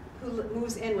Locker, who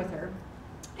moves in with her.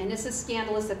 And this is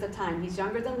scandalous at the time. He's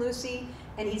younger than Lucy,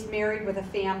 and he's married with a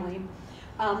family.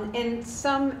 And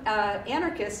some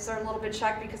anarchists are a little bit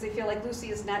shocked because they feel like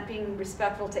Lucy is not being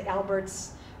respectful to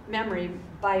Albert's memory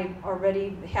by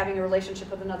already having a relationship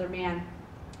with another man.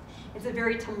 It's a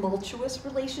very tumultuous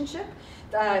relationship.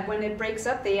 When it breaks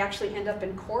up, they actually end up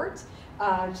in court.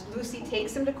 Lucy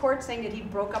takes him to court saying that he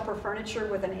broke up her furniture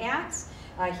with an axe.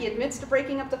 He admits to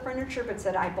breaking up the furniture, but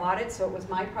said, "I bought it, so it was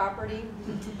my property."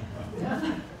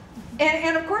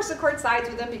 and of course the court sides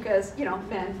with him because, you know,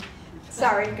 men.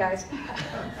 Sorry, guys.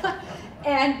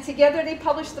 And together they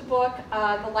published the book,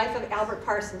 The Life of Albert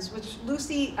Parsons, which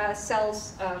Lucy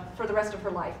sells for the rest of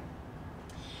her life.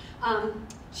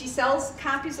 She sells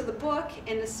copies of the book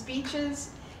and the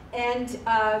speeches, and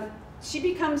she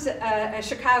becomes a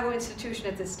Chicago institution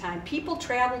at this time. People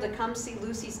travel to come see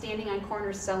Lucy standing on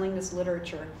corners selling this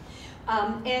literature.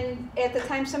 And at the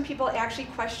time, some people actually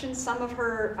questioned some of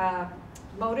her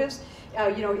motives.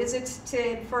 You know, is it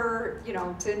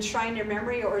to enshrine their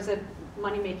memory, or is it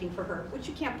money making for her? Which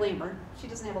you can't blame her. She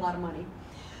doesn't have a lot of money.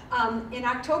 In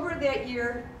October of that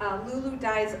year, Lulu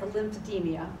dies of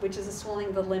lymphedema, which is a swelling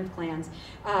of the lymph glands.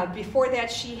 Before that,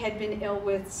 she had been ill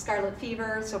with scarlet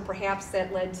fever, so perhaps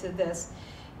that led to this.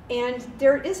 And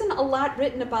there isn't a lot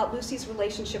written about Lucy's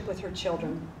relationship with her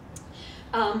children.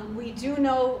 We do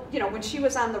know, you know, when she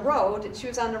was on the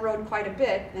road quite a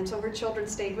bit, and so her children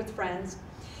stayed with friends.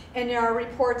 And there are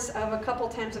reports of a couple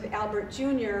times of Albert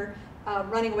Jr.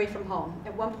 Running away from home.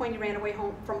 At one point he ran away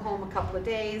from home a couple of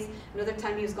days, another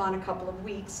time he was gone a couple of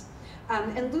weeks.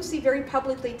 And Lucy very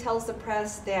publicly tells the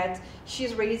press that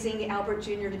she's raising Albert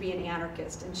Jr. to be an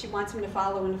anarchist, and she wants him to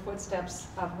follow in the footsteps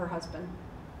of her husband.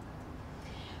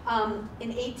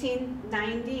 In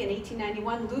 1890 and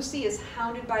 1891, Lucy is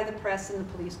hounded by the press and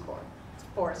the police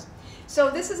force. So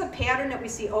this is a pattern that we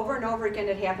see over and over again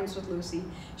that happens with Lucy.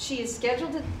 She is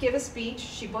scheduled to give a speech,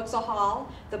 she books a hall,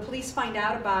 the police find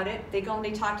out about it, they go and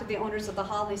they talk to the owners of the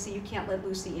hall, and they say, you can't let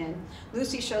Lucy in.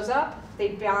 Lucy shows up, they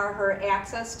bar her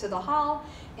access to the hall,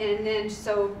 and then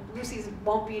so Lucy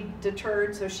won't be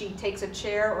deterred, so she takes a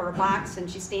chair or a box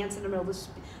and she stands in the middle of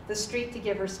the street to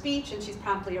give her speech, and she's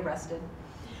promptly arrested.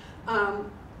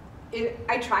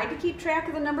 I tried to keep track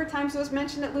of the number of times it was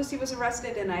mentioned that Lucy was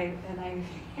arrested, and I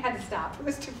had to stop. It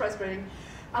was too frustrating.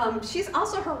 She's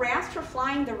also harassed for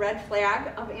flying the red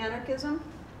flag of anarchism,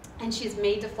 and she's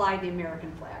made to fly the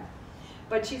American flag.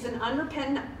 But she's an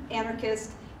unrepentant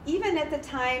anarchist, even at the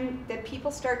time that people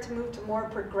start to move to more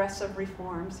progressive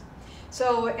reforms.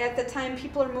 So at the time,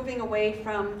 people are moving away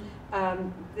from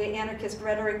the anarchist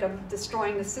rhetoric of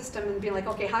destroying the system and being like,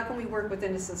 okay, how can we work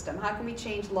within the system? How can we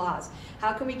change laws?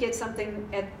 How can we get something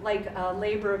like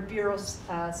Labor Bureau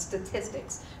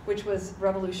statistics, which was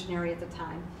revolutionary at the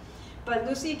time? But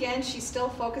Lucy, again, she's still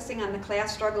focusing on the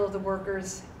class struggle of the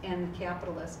workers and the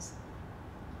capitalists.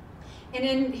 And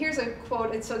then here's a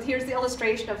quote, and so here's the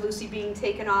illustration of Lucy being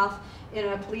taken off in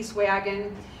a police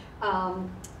wagon.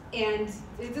 And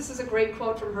this is a great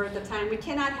quote from her at the time. We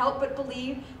cannot help but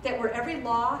believe that were every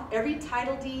law, every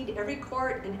title deed, every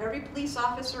court, and every police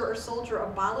officer or soldier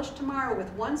abolished tomorrow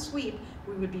with one sweep,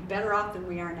 we would be better off than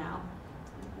we are now.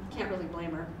 You can't really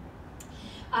blame her.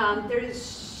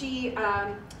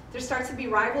 There starts to be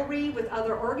rivalry with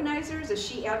other organizers as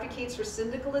she advocates for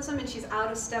syndicalism, and she's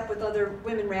out of step with other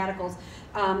women radicals.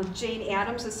 Jane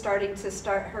Addams is starting to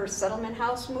start her settlement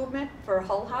house movement for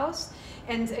Hull House.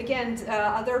 And again,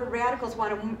 other radicals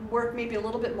want to work maybe a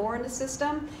little bit more in the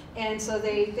system, and so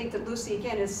they think that Lucy,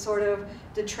 again, is sort of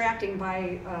detracting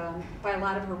by a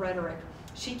lot of her rhetoric.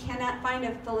 She cannot find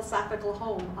a philosophical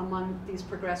home among these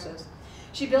progressives.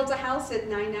 She built a house at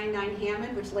 999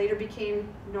 Hammond, which later became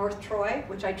North Troy,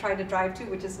 which I tried to drive to,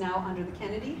 which is now under the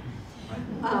Kennedy.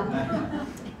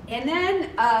 And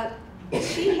then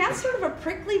she has sort of a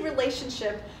prickly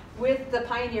relationship with the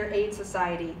Pioneer Aid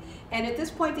Society. And at this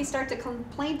point, they start to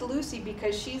complain to Lucy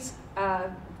because she's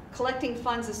collecting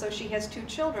funds as though she has 2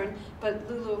 children, but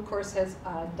Lulu, of course, has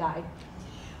died.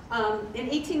 In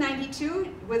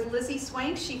 1892, with Lizzie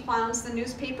Swank, she founds the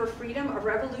newspaper Freedom, a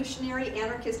revolutionary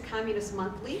anarchist communist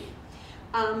monthly.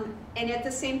 And at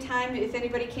the same time, if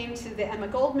anybody came to the Emma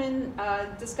Goldman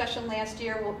discussion last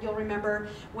year, you'll remember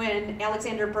when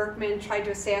Alexander Berkman tried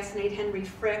to assassinate Henry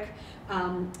Frick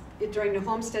during the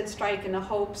Homestead strike in the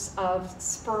hopes of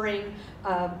spurring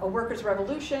a workers'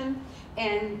 revolution.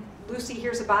 And Lucy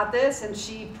hears about this and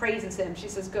she praises him. She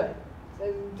says, good.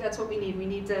 That's what we need. We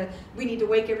need to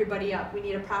wake everybody up. We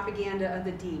need a propaganda of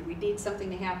the deed. We need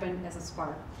something to happen as a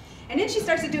spark. And then she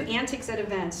starts to do antics at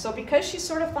events. So because she's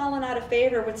sort of fallen out of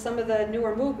favor with some of the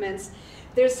newer movements,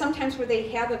 there's sometimes where they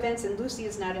have events and Lucy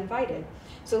is not invited.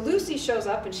 So Lucy shows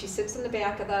up and she sits in the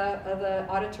back of the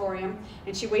auditorium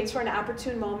and she waits for an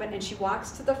opportune moment and she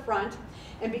walks to the front.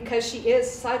 And because she is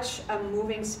such a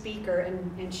moving speaker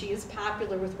and she is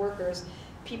popular with workers,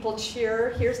 people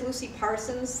cheer. Here's Lucy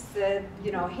Parsons, the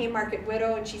Haymarket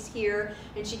widow, and she's here,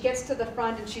 and she gets to the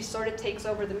front and she sort of takes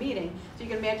over the meeting. So you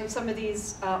can imagine some of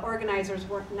these organizers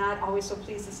were not always so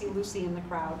pleased to see Lucy in the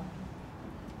crowd.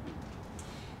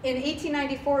 In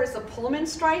 1894 is the Pullman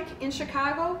strike in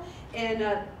Chicago,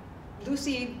 and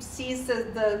Lucy sees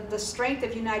the strength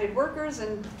of United Workers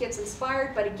and gets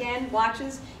inspired, but again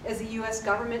watches as the U.S.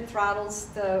 government throttles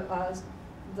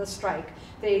the strike.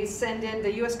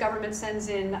 The U.S. government sends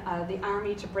in the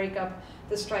army to break up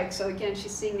the strike. So again,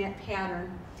 she's seeing that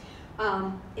pattern.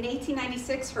 In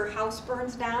 1896, her house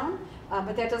burns down,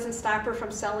 but that doesn't stop her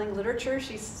from selling literature.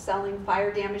 She's selling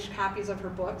fire-damaged copies of her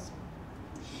books.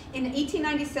 In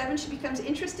 1897, she becomes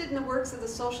interested in the works of the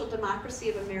Social Democracy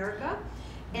of America,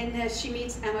 and she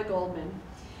meets Emma Goldman.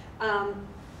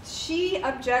 She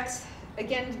objects.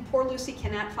 Again, poor Lucy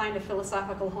cannot find a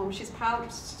philosophical home. She's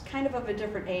kind of a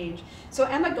different age. So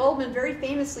Emma Goldman very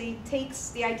famously takes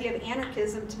the idea of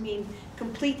anarchism to mean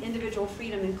complete individual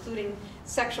freedom, including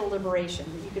sexual liberation.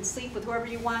 That you could sleep with whoever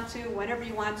you want to, whenever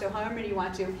you want to, however you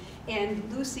want to. And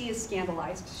Lucy is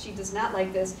scandalized. She does not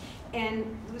like this. And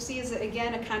Lucy is,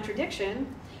 again, a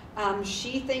contradiction.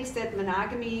 She thinks that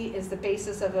monogamy is the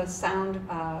basis of a sound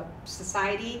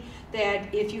society,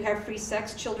 that if you have free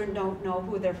sex, children don't know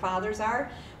who their fathers are,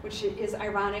 which is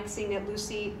ironic, seeing that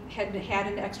Lucy had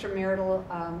an extramarital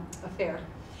affair.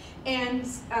 And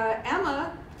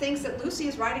Emma thinks that Lucy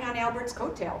is riding on Albert's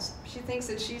coattails. She thinks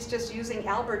that she's just using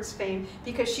Albert's fame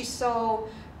because she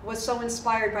was so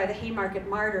inspired by the Haymarket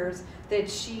Martyrs that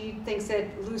she thinks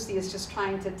that Lucy is just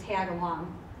trying to tag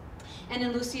along. And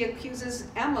then Lucy accuses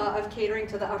Emma of catering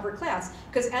to the upper class,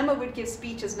 because Emma would give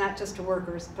speeches not just to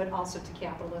workers, but also to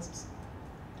capitalists.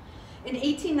 In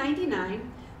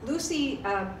 1899, Lucy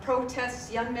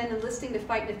protests young men enlisting to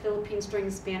fight in the Philippines during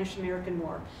the Spanish-American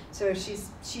War. So she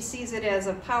sees it as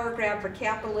a power grab for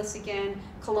capitalists again,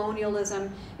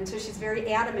 colonialism, and so she's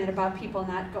very adamant about people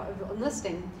not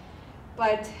enlisting.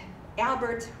 But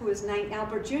Albert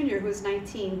Jr., who is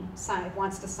 19,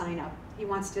 wants to sign up. He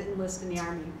wants to enlist in the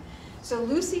army. So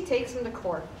Lucy takes him to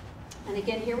court. And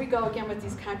again, here we go again with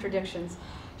these contradictions.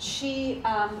 She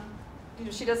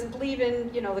doesn't believe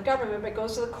in the government, but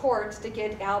goes to the courts to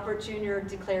get Albert Jr.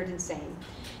 declared insane.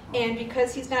 And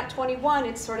because he's not 21,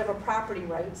 it's sort of a property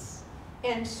rights.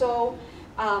 And so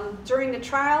during the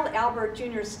trial, Albert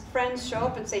Jr.'s friends show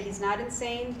up and say he's not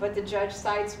insane, but the judge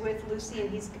sides with Lucy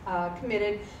and he's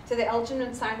committed to the Elgin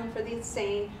Asylum for the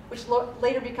Insane, which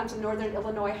later becomes a Northern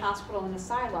Illinois hospital and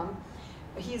asylum.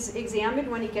 He's examined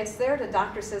when he gets there. The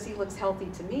doctor says he looks healthy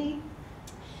to me,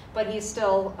 but he's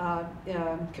still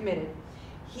committed.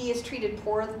 He is treated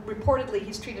reportedly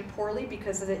he's treated poorly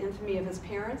because of the infamy of his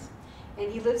parents,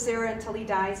 and he lives there until he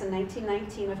dies in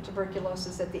 1919 of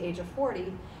tuberculosis at the age of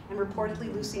 40, and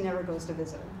reportedly Lucy never goes to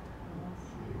visit him.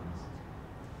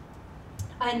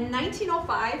 In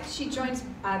 1905, she joins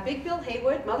Big Bill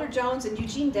Haywood, Mother Jones, and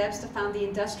Eugene Debs to found the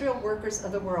Industrial Workers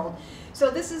of the World. So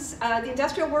this is, the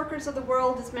Industrial Workers of the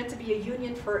World is meant to be a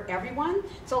union for everyone.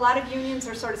 So a lot of unions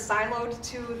are sort of siloed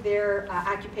to their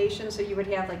occupation. So you would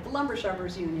have like the Lumber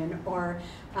Shovers Union or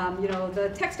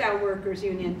the Textile Workers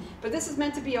Union. But this is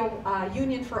meant to be a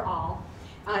union for all.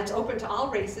 It's open to all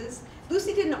races.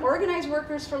 Lucy didn't organize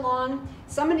workers for long.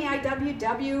 Some in the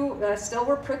IWW still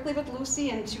were prickly with Lucy,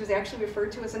 and she was actually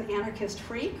referred to as an anarchist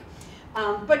freak.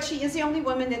 But she is the only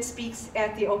woman that speaks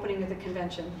at the opening of the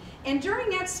convention. And during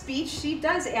that speech, she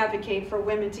does advocate for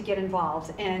women to get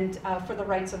involved and for the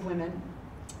rights of women.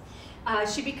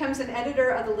 She becomes an editor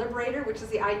of The Liberator, which is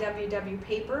the IWW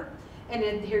paper. And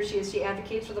then here she is. She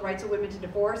advocates for the rights of women to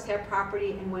divorce, have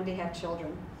property, and when to have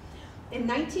children. In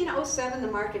 1907,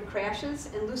 the market crashes,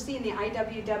 and Lucy and the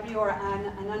IWW are on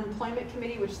an unemployment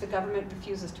committee, which the government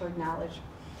refuses to acknowledge.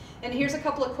 And here's a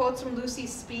couple of quotes from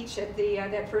Lucy's speech at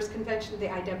that first convention of the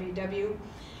IWW.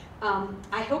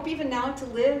 I hope even now to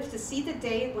live to see the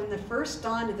day when the first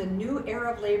dawn of the new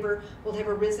era of labor will have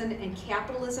arisen and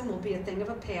capitalism will be a thing of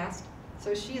a past.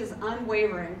 So she is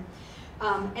unwavering.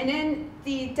 And then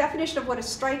the definition of what a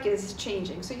strike is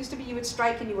changing. So it used to be you would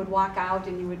strike and you would walk out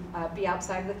and you would be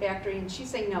outside of the factory, and she's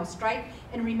saying no, strike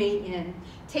and remain in.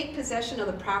 Take possession of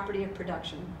the property of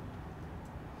production.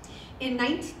 In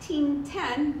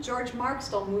 1910, George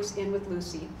Markstall moves in with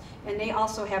Lucy, and they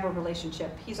also have a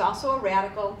relationship. He's also a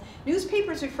radical.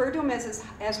 Newspapers refer to him as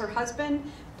her husband,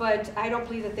 but I don't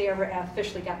believe that they ever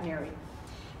officially got married.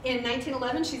 In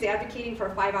 1911, she's advocating for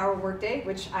a 5-hour workday,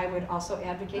 which I would also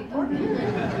advocate for.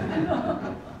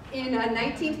 In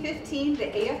 1915, the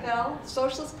AFL,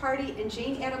 Socialist Party, and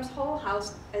Jane Addams' Hull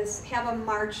House have a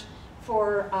march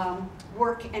for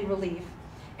work and relief.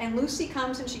 And Lucy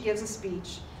comes and she gives a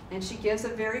speech. And she gives a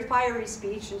very fiery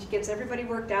speech, and she gets everybody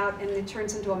worked out, and it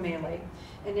turns into a melee.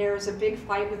 And there is a big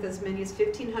fight with as many as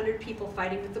 1,500 people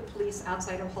fighting with the police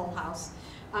outside of Hull House.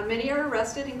 Many are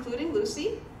arrested, including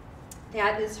Lucy.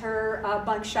 That is her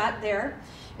mugshot there.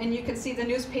 And you can see the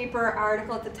newspaper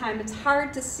article at the time. It's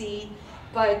hard to see,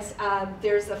 but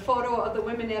there's a photo of the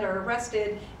women that are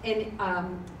arrested, and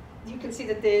you can see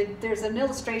that there's an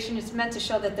illustration. It's meant to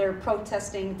show that they're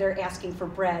protesting, they're asking for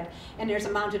bread. And there's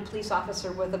a mounted police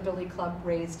officer with a billy club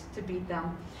raised to beat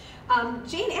them.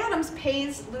 Jane Addams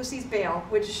pays Lucy's bail,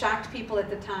 which shocked people at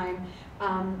the time.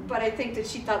 But I think that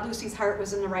she thought Lucy's heart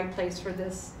was in the right place for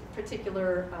this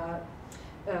particular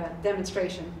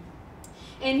demonstration.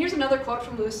 And here's another quote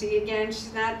from Lucy. Again,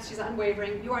 she's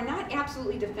unwavering. You are not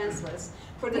absolutely defenseless,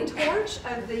 for the torch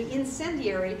of the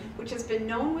incendiary, which has been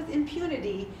known with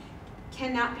impunity,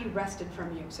 cannot be wrested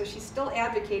from you. So she's still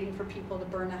advocating for people to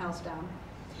burn the house down.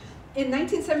 In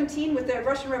 1917, with the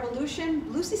Russian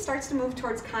Revolution, Lucy starts to move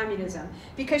towards communism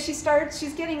because she's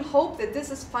getting hope that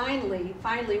this is finally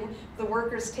the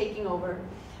workers taking over.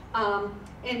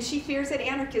 And she fears that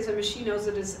anarchism, as she knows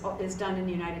it, is done in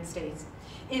the United States.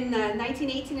 In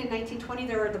 1918 and 1920,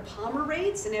 there are the Palmer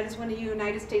raids, and that is when the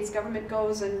United States government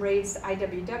goes and raids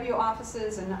IWW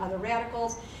offices and other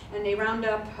radicals, and they round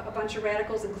up a bunch of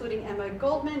radicals, including Emma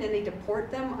Goldman, and they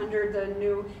deport them under the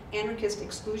new Anarchist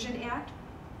Exclusion Act.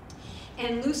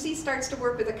 And Lucy starts to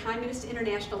work with the Communist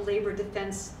International Labor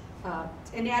Defense,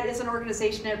 and that is an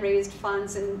organization that raised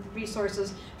funds and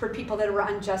resources for people that were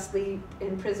unjustly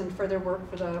imprisoned for their work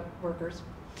for the workers.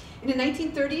 In the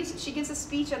 1930s, she gives a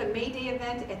speech at a May Day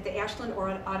event at the Ashland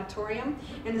Auditorium,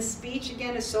 and the speech,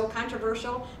 again, is so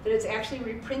controversial that it's actually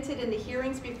reprinted in the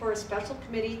hearings before a special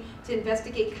committee to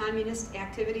investigate communist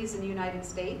activities in the United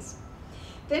States.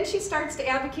 Then she starts to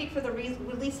advocate for the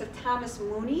release of Thomas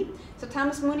Mooney. So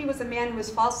Thomas Mooney was a man who was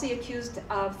falsely accused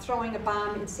of throwing a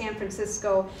bomb in San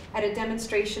Francisco at a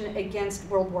demonstration against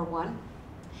World War I.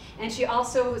 And she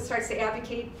also starts to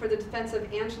advocate for the defense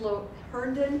of Angelo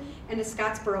Herndon and the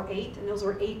Scottsboro Eight, and those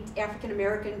were 8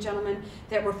 African-American gentlemen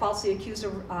that were falsely accused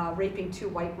of raping 2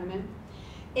 white women.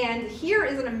 And here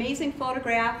is an amazing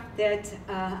photograph that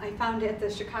I found at the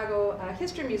Chicago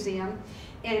History Museum.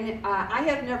 And I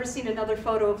have never seen another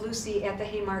photo of Lucy at the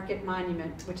Haymarket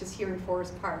Monument, which is here in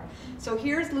Forest Park. So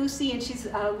here's Lucy, and she's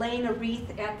laying a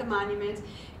wreath at the monument.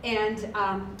 And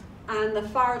on the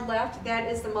far left, that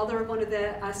is the mother of one of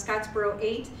the Scottsboro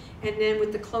Eight. And then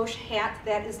with the cloche hat,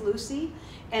 that is Lucy.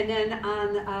 And then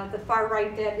on the far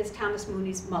right, that is Thomas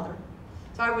Mooney's mother.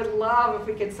 So I would love if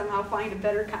we could somehow find a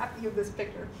better copy of this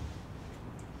picture.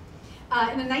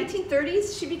 In the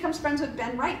 1930s, she becomes friends with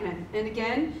Ben Reitman. And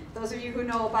again, those of you who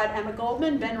know about Emma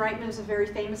Goldman, Ben Reitman is very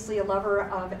famously a lover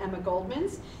of Emma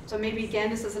Goldman's. So maybe again,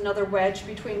 this is another wedge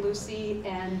between Lucy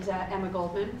and Emma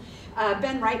Goldman.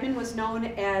 Ben Reitman was known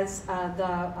as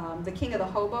the king of the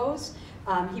hobos.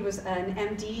 He was an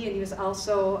MD, and he was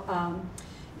also,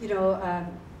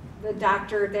 the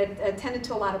doctor that attended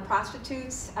to a lot of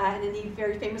prostitutes. And then he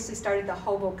very famously started the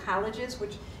hobo colleges,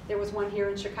 which there was one here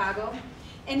in Chicago.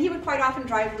 And he would quite often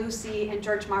drive Lucy and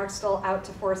George Markstall out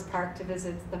to Forest Park to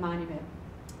visit the monument.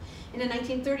 In the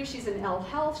 1930s, she's in ill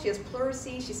health. She has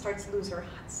pleurisy. She starts to lose her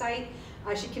sight.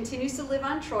 She continues to live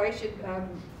on Troy. She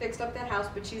fixed up that house,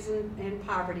 but she's in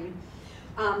poverty.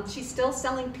 She's still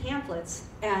selling pamphlets,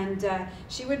 and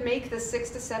she would make the 6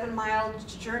 to 7 mile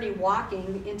journey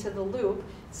walking into the Loop,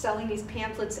 selling these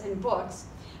pamphlets and books.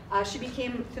 She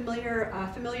became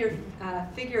a familiar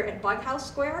figure at Bughouse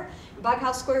Square.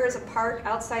 Bughouse Square is a park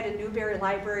outside a Newberry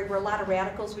Library where a lot of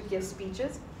radicals would give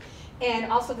speeches.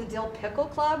 And also the Dill Pickle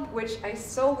Club, which I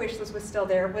so wish this was still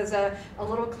there, was a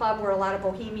little club where a lot of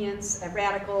bohemians,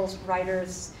 radicals,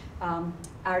 writers,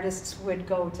 artists would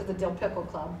go to the Dill Pickle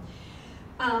Club.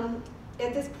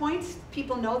 At this point,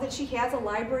 people know that she has a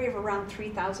library of around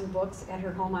 3,000 books at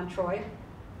her home on Troy.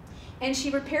 And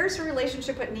she repairs her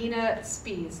relationship with Nina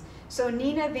Spies. So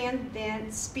Nina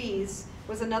Van Spies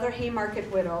was another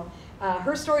Haymarket widow.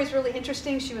 Her story is really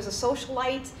interesting. She was a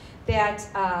socialite that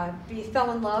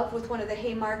fell in love with one of the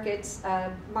Haymarket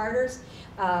martyrs,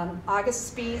 August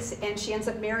Spies, and she ends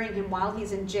up marrying him while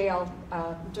he's in jail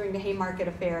during the Haymarket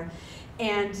affair.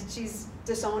 And she's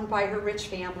disowned by her rich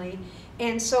family.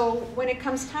 And so when it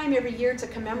comes time every year to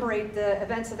commemorate the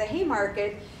events of the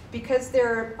Haymarket, because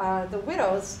they're the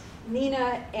widows,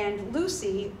 Nina and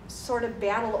Lucy sort of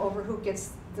battle over who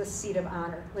gets the seat of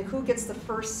honor, like who gets the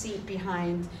first seat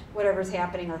behind whatever's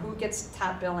happening, or who gets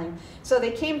top billing. So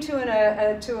they came to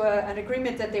an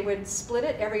agreement that they would split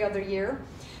it every other year.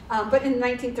 But in the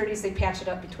 1930s, they patched it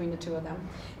up between the two of them.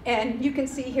 And you can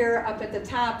see here up at the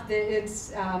top that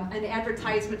it's an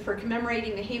advertisement for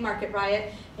commemorating the Haymarket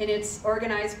riot, and it's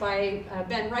organized by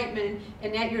Ben Reitman,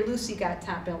 and that year Lucy got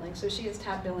top billing. So she is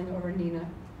top billing over Nina.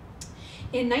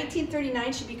 In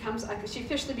 1939, she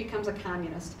officially becomes a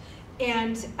communist.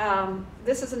 And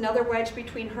this is another wedge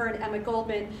between her and Emma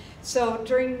Goldman. So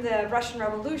during the Russian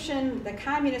Revolution, the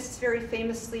communists very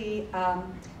famously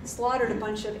slaughtered a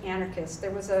bunch of anarchists.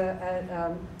 There was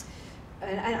an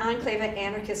enclave of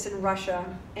anarchists in Russia,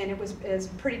 and it was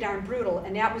pretty darn brutal.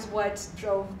 And that was what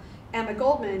drove Emma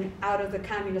Goldman out of the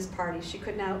Communist Party. She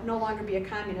could no longer be a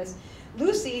communist.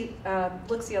 Lucy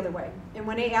looks the other way. And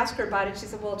when they asked her about it, she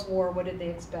said, well, it's war. What did they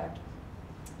expect?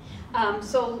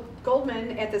 So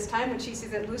Goldman, at this time, when she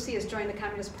sees that Lucy has joined the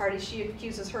Communist Party, she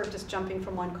accuses her of just jumping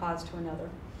from one cause to another.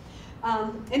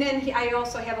 And then I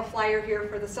also have a flyer here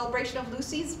for the celebration of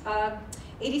Lucy's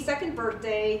 82nd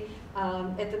birthday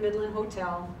at the Midland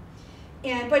Hotel.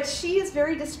 But she is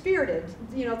very dispirited.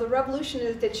 You know, the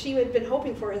revolution that she had been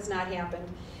hoping for has not happened.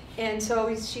 And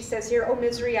so she says here, "Oh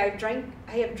misery, I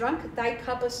have drunk thy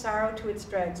cup of sorrow to its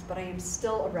dregs, but I am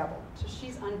still a rebel." So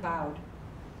she's unbowed.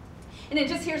 And then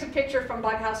just here's a picture from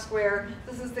Bughouse Square.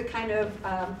 This is the kind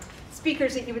of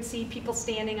speakers that you would see people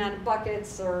standing on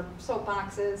buckets or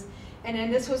soapboxes. And then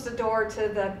this was the door to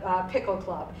the Pickle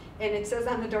Club. And it says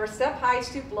on the door, step high,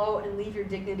 stoop low, and leave your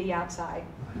dignity outside.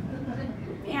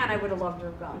 Man, I would have loved to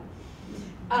have gone.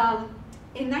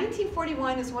 In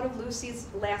 1941 is one of Lucy's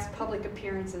last public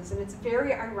appearances, and it's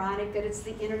very ironic that it's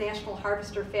the International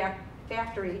Harvester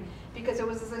Factory because it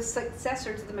was a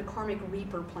successor to the McCormick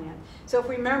Reaper plant. So if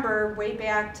we remember way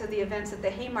back to the events at the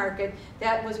Haymarket,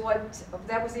 that was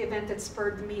the event that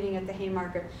spurred the meeting at the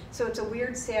Haymarket. So it's a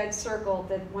weird, sad circle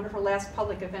that one of her last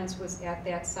public events was at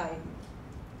that site.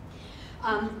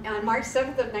 On March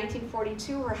 7th of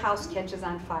 1942, her house catches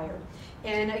on fire.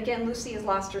 And again, Lucy has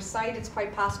lost her sight. It's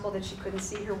quite possible that she couldn't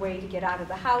see her way to get out of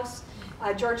the house.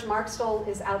 George Markstall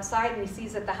is outside and he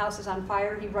sees that the house is on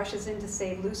fire. He rushes in to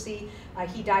save Lucy.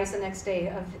 He dies the next day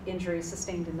of injuries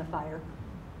sustained in the fire.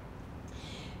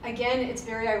 Again, it's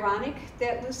very ironic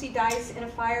that Lucy dies in a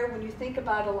fire when you think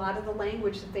about a lot of the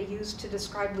language that they used to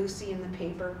describe Lucy in the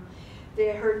paper.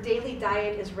 Her daily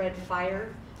diet is red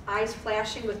fire. Eyes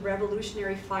flashing with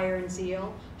revolutionary fire and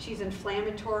zeal. She's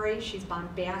inflammatory, she's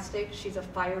bombastic, she's a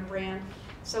firebrand.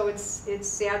 So it's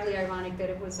sadly ironic that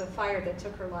it was a fire that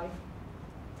took her life.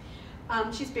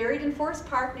 She's buried in Forest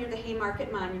Park near the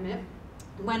Haymarket Monument.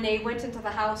 When they went into the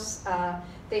house,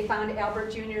 they found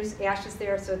Albert Jr.'s ashes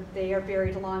there, so they are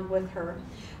buried along with her.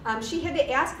 She had to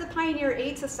ask the Pioneer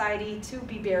Aid Society to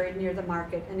be buried near the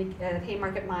market and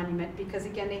Haymarket Monument because,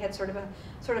 again, they had sort of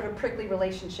a prickly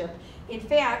relationship. In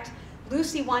fact,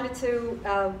 Lucy wanted to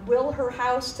will her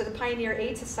house to the Pioneer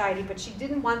Aid Society, but she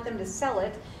didn't want them to sell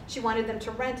it. She wanted them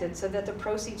to rent it so that the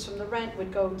proceeds from the rent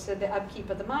would go to the upkeep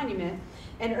of the monument.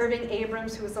 And Irving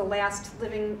Abrams, who was the last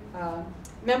living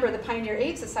member of the Pioneer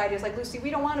Aid Society, was like, Lucy, we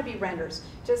don't want to be renters.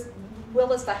 Just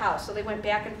will us the house. So they went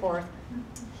back and forth.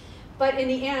 But in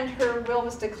the end, her will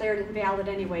was declared invalid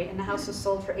anyway, and the house was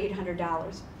sold for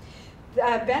 $800.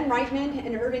 Ben Reitman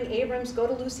and Irving Abrams go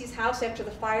to Lucy's house after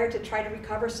the fire to try to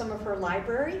recover some of her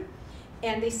library,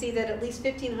 and they see that at least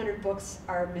 1,500 books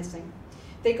are missing.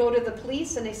 They go to the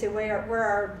police and they say, where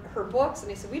are her books? And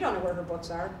they say, we don't know where her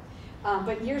books are.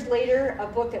 But years later, a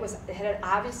book that had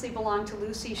obviously belonged to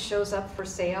Lucy shows up for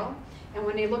sale. And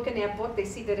when they look in that book, they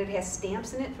see that it has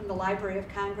stamps in it from the Library of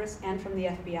Congress and from the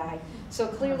FBI. So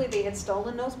clearly they had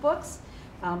stolen those books.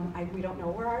 We don't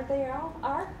know where they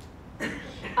are.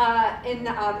 In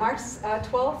March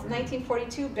 12th,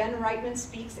 1942, Ben Reitman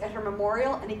speaks at her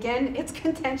memorial, and again, it's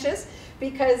contentious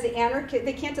because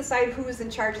they can't decide who is in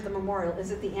charge of the memorial.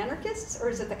 Is it the anarchists or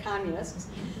is it the communists?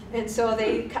 And so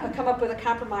they come up with a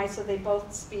compromise so they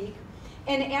both speak.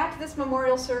 And after this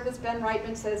memorial service, Ben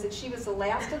Reitman says that she was the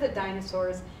last of the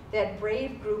dinosaurs, that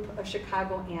brave group of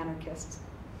Chicago anarchists.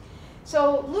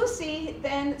 So Lucy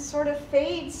then sort of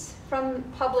fades from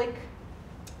public.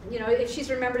 You know, if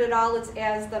she's remembered at all, it's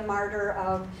as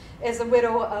the as the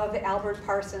widow of Albert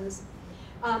Parsons.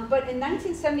 But in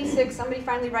 1976, somebody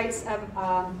finally writes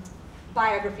a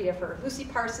biography of her, Lucy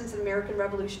Parsons, an American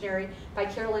Revolutionary, by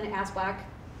Carolyn Asbach.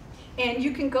 And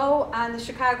you can go on the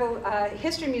Chicago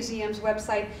History Museum's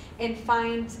website and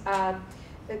find,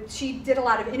 she did a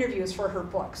lot of interviews for her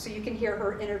book. So you can hear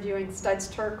her interviewing Studs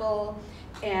Terkel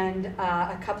and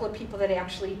a couple of people that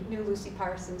actually knew Lucy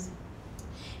Parsons.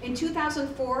 In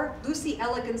 2004, Lucy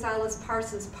Ella Gonzalez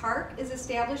Parsons Park is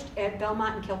established at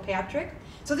Belmont and Kilpatrick.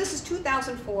 So this is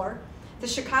 2004. The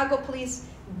Chicago police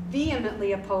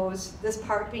vehemently oppose this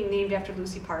park being named after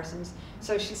Lucy Parsons.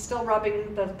 So she's still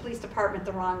rubbing the police department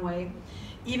the wrong way,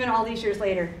 even all these years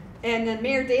later. And then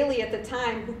Mayor Daley at the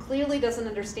time, who clearly doesn't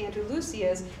understand who Lucy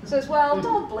is, says, well,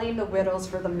 don't blame the widows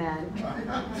for the men.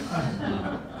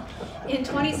 In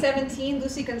 2017,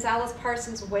 Lucy Gonzalez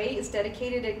Parsons Way is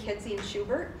dedicated at Kedzie and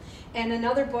Schubert. And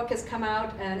another book has come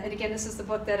out, and again, this is the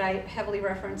book that I heavily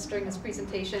referenced during this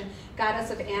presentation, Goddess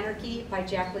of Anarchy by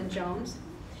Jacqueline Jones.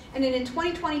 And then in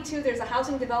 2022, there's a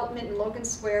housing development in Logan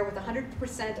Square with 100%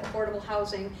 affordable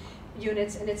housing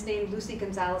units, and it's named Lucy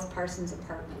Gonzalez Parsons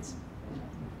Apartments.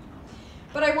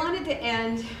 But I wanted to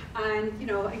end on, you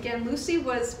know, again, Lucy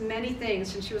was many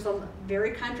things, and she was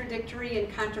very contradictory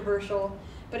and controversial,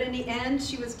 but in the end,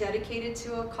 she was dedicated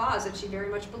to a cause that she very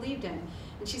much believed in.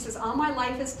 And she says, all my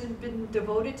life has been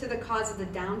devoted to the cause of the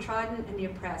downtrodden and the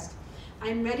oppressed. I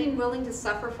am ready and willing to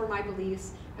suffer for my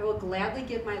beliefs. I will gladly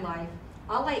give my life.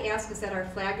 All I ask is that our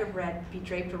flag of red be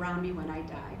draped around me when I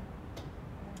die.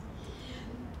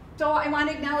 So I want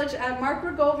to acknowledge Mark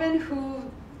Rogovin,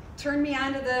 who turned me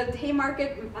on to the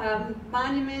Haymarket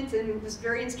Monument and was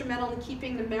very instrumental in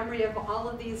keeping the memory of all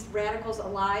of these radicals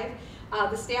alive.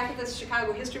 The staff at the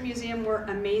Chicago History Museum were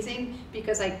amazing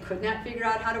because I could not figure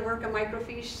out how to work a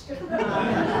microfiche.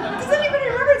 Does anybody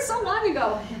remember? It's so long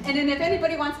ago. And then if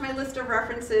anybody wants my list of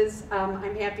references,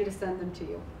 I'm happy to send them to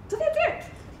you. So that's it.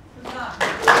 I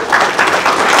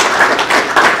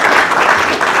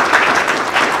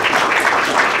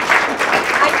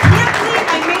can't believe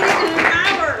I made it in an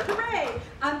hour. Hooray!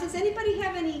 Does anybody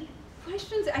have any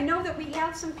questions? I know that we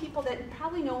have some people that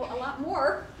probably know a lot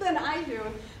more than I do.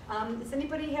 Does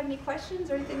anybody have any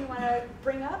questions or anything you want to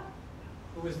bring up?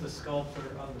 Who is the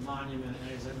sculptor of the monument,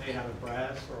 and is it made out of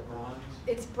brass or bronze?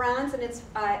 It's bronze, and it's,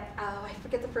 I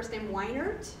forget the first name,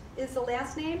 Weinert is the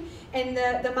last name. And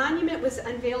the monument was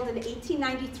unveiled in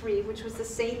 1893, which was the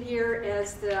same year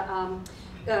as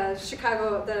the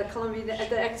Chicago,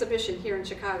 the exhibition here in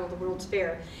Chicago, the World's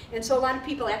Fair. And so a lot of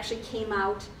people actually came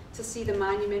out to see the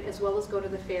monument as well as go to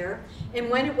the fair. And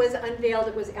when it was unveiled,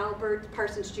 it was Albert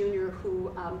Parsons Jr.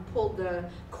 who pulled the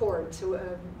cord to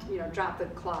drop the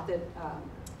cloth.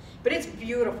 But it's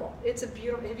beautiful. It's a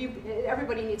beautiful.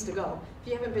 Everybody needs to go.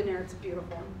 If you haven't been there, it's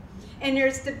beautiful. And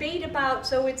there's debate about,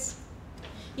 so it's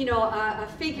a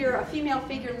female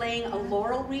figure laying a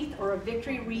laurel wreath or a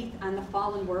victory wreath on the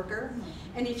fallen worker.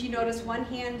 And if you notice, one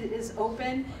hand is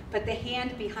open, but the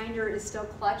hand behind her is still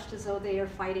clutched as though they are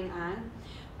fighting on.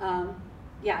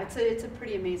 Yeah, it's a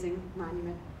pretty amazing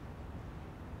monument.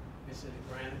 Is it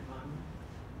a granite monument?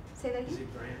 Say that again? Is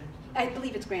it granite? I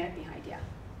believe it's granite behind, yeah.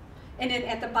 And then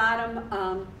at the bottom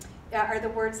are the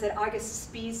words that August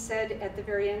Spies said at the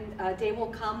very end. Day will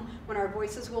come when our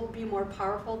voices will be more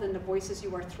powerful than the voices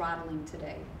you are throttling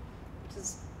today. Which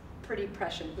is pretty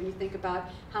prescient when you think about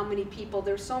how many people,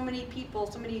 there's so many people,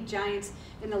 so many giants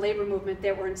in the labor movement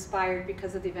that were inspired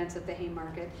because of the events at the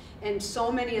Haymarket. And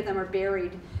so many of them are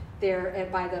buried there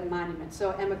by the monument.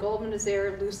 So Emma Goldman is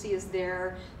there, Lucy is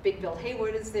there, Big Bill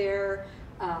Haywood is there,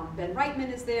 Ben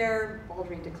Reitman is there,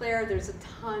 Baldwin DeClaire. There's a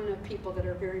ton of people that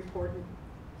are very important.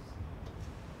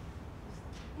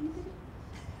 Anybody?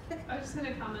 I was just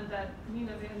going to comment that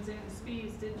Nina Van Zandt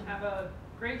Spies didn't have a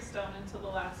gravestone until the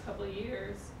last couple of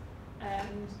years.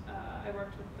 And I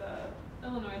worked with the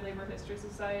Illinois Labor History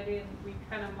Society, and we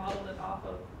kind of modeled it off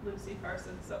of Lucy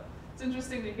Parsons. So it's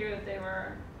interesting to hear that they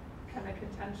were kind of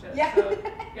contentious. Yeah. So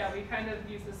yeah, we kind of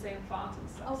use the same font and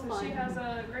stuff. Oh, so fun. she has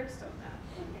a gravestone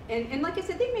now. And like I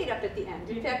said, they made up at the end.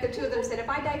 In fact, the two of them said, if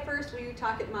I die first, will you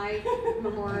talk at my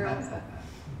memorial?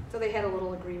 So they had a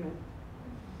little agreement.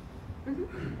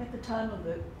 Mm-hmm. At the time of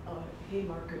the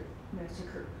Haymarket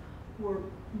massacre, was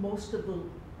most of the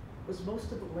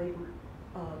labor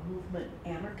movement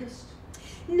anarchist?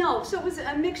 No, so it was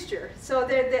a mixture. So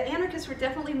the anarchists were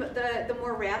definitely the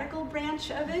more radical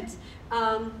branch of it.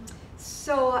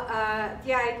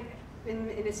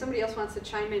 And if somebody else wants to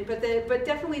chime in, but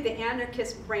definitely the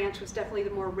anarchist branch was definitely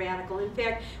the more radical. In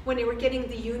fact, when they were getting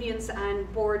the unions on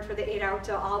board for the 8 Out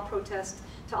to all protest,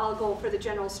 to all go for the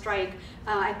general strike,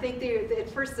 I think at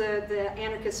first the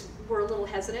anarchists were a little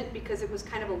hesitant because it was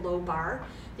kind of a low bar.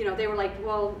 They were like,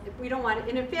 well, we don't want it.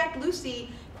 And in fact,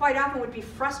 Lucy quite often would be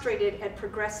frustrated at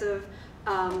progressive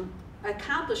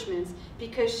accomplishments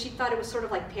because she thought it was sort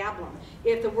of like pablum.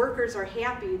 If the workers are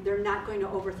happy, they're not going to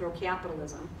overthrow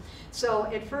capitalism. So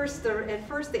at first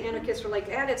the anarchists were like,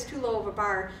 that's too low of a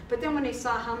bar. But then when they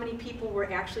saw how many people were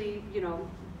actually,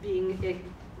 being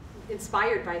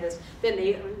inspired by this, then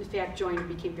they in fact joined and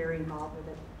became very involved with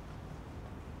it.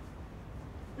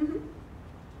 Mm-hmm.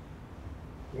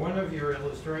 One of your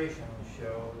illustrations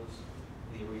shows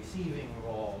the receiving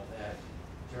vault at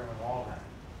German Walheim.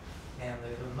 And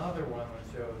there's another one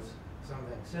that shows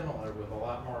something similar with a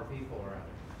lot more people around it.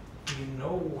 Do you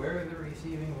know where the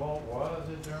receiving vault was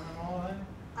at German Walheim?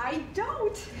 I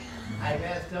don't. I've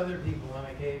asked other people on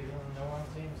occasion, and no one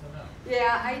seems to know.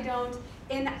 Yeah, I don't.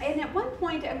 And at one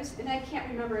point, I can't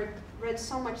remember, I read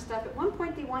so much stuff. At one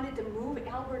point, they wanted to move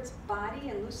Albert's body,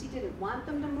 and Lucy didn't want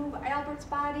them to move Albert's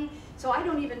body. So I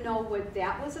don't even know what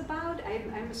that was about.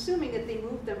 I'm assuming that they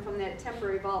moved them from that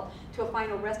temporary vault to a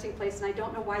final resting place, and I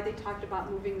don't know why they talked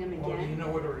about moving them again. Well, do you know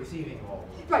what a receiving vault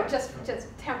was? Right, just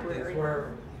temporary. It's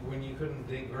where, when you couldn't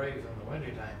dig graves in the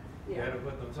wintertime, you had to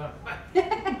put them somewhere.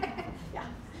 Yeah,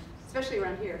 especially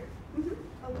around here. Mm-hmm.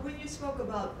 When you spoke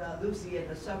about Lucy and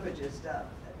the suffragist,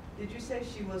 did you say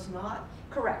she was not?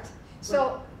 Correct.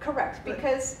 So, correct,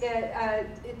 because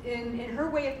in her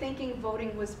way of thinking,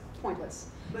 voting was pointless.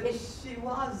 But she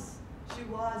was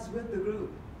with the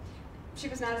group. She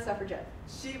was not a suffragette.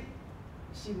 She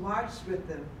marched with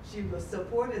them. She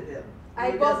supported them.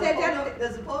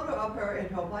 There's a photo of her in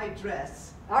her white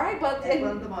dress All right, well, at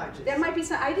one of the marches. that might be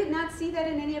some, I did not see that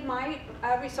in any of my,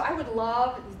 so I would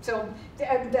love, so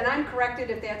then I'm corrected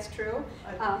if that's true.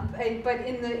 But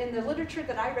in the literature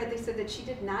that I read, they said that she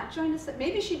did not join us.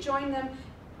 Maybe she joined them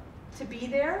to be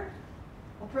there.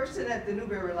 A person at the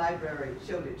Newberry Library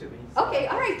showed it to me. So. Okay,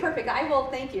 all right, perfect. I will,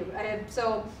 thank you.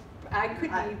 So I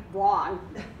could be wrong.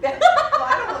 Well,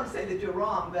 I don't want to say that you're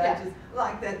wrong, but Yeah. I just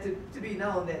like that to be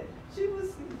known that she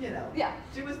was, Yeah.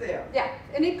 she was there. Yeah,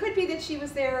 and it could be that she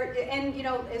was there, and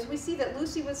as we see that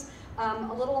Lucy was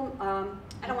a little, I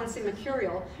don't want to say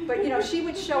mercurial, but she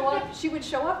would show up. She would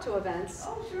show up to events.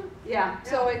 Oh, sure. Yeah.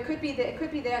 So it could be that. It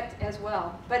could be that as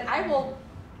well. But I will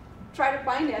try to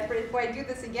find that before I do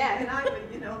this again.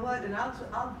 And you know what? And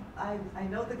I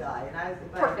know the guy, and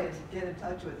if Perfect. I can get in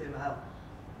touch with him,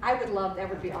 I would love that.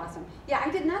 Would be awesome. Yeah, I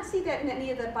did not see that in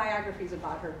any of the biographies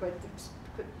about her, but.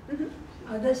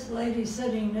 This lady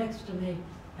sitting next to me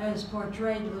has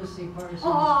portrayed Lucy Parsons.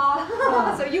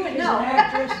 Aww, so you would She's know. an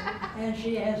actress, and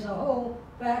she has a whole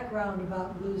background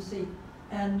about Lucy.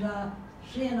 And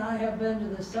she and I have been to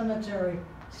the cemetery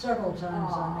several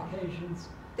times on occasions.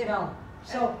 Yeah.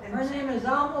 So her name is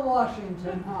Alma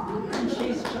Washington, and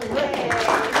she's terrific.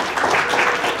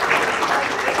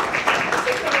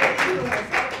 Who has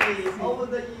helped me over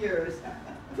the years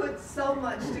put so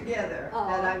much together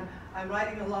that I'm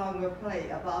writing a longer play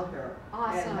about her.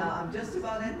 Awesome. And I'm just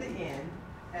about at the end,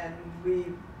 and we,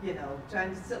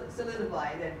 trying to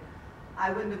solidify it, and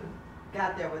I wouldn't have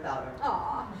got there without her.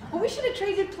 Aw, well, we should have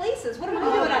traded places. What am I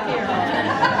doing up here?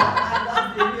 I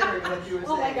love to hear what you were saying.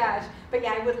 Oh my gosh. But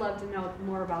yeah, I would love to know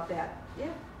more about that.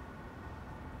 Yeah.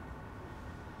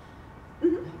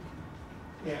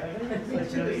 Yeah,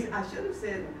 I should have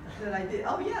said that I did.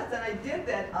 Oh yes, and I did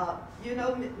that.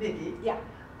 Mickey. Yeah.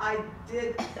 I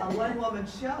did a one-woman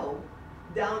show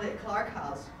down at Clark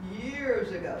House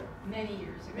years ago. Many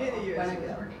years ago. Many years when ago. I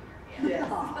was working here. Yeah. Yes.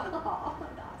 Oh,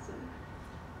 that's awesome.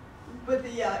 But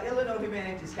the Illinois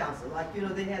Humanities Council,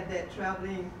 they had that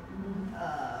traveling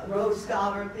Rhodes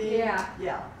Scholar thing. Yeah.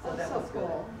 Yeah. So Oh, that so was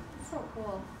cool. So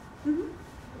cool.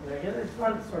 I guess I just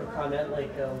wanted to sort of comment,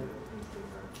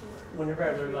 whenever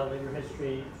I learn about labor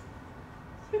history,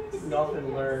 we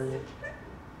often learn,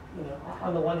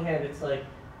 on the one hand, it's like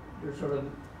you're sort of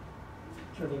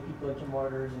turning people into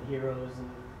martyrs and heroes and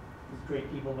these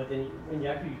great people, but then when you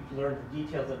actually learn the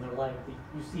details of their life,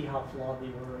 you see how flawed they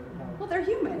were and how. Well, they're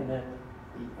human.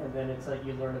 And then it's like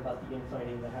you learn about the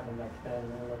infighting that happened back then,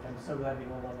 and you're like, I'm so glad we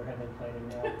no longer have infighting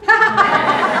now.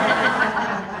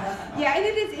 Yeah, and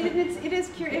it is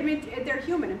curious. I mean, they're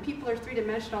human, and people are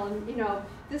three-dimensional, and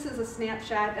this is a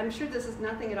snapshot. I'm sure this is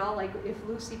nothing at all like if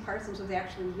Lucy Parsons was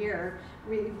actually here.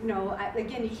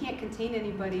 Again, you can't contain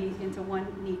anybody into one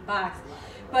neat box.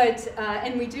 But,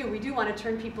 and we do want to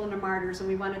turn people into martyrs, and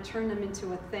we want to turn them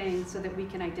into a thing so that we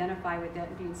can identify with that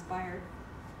and be inspired.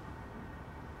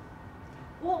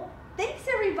 Well, thanks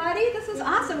everybody. This was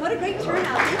awesome. What a great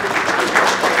turnout.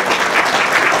 Thank you.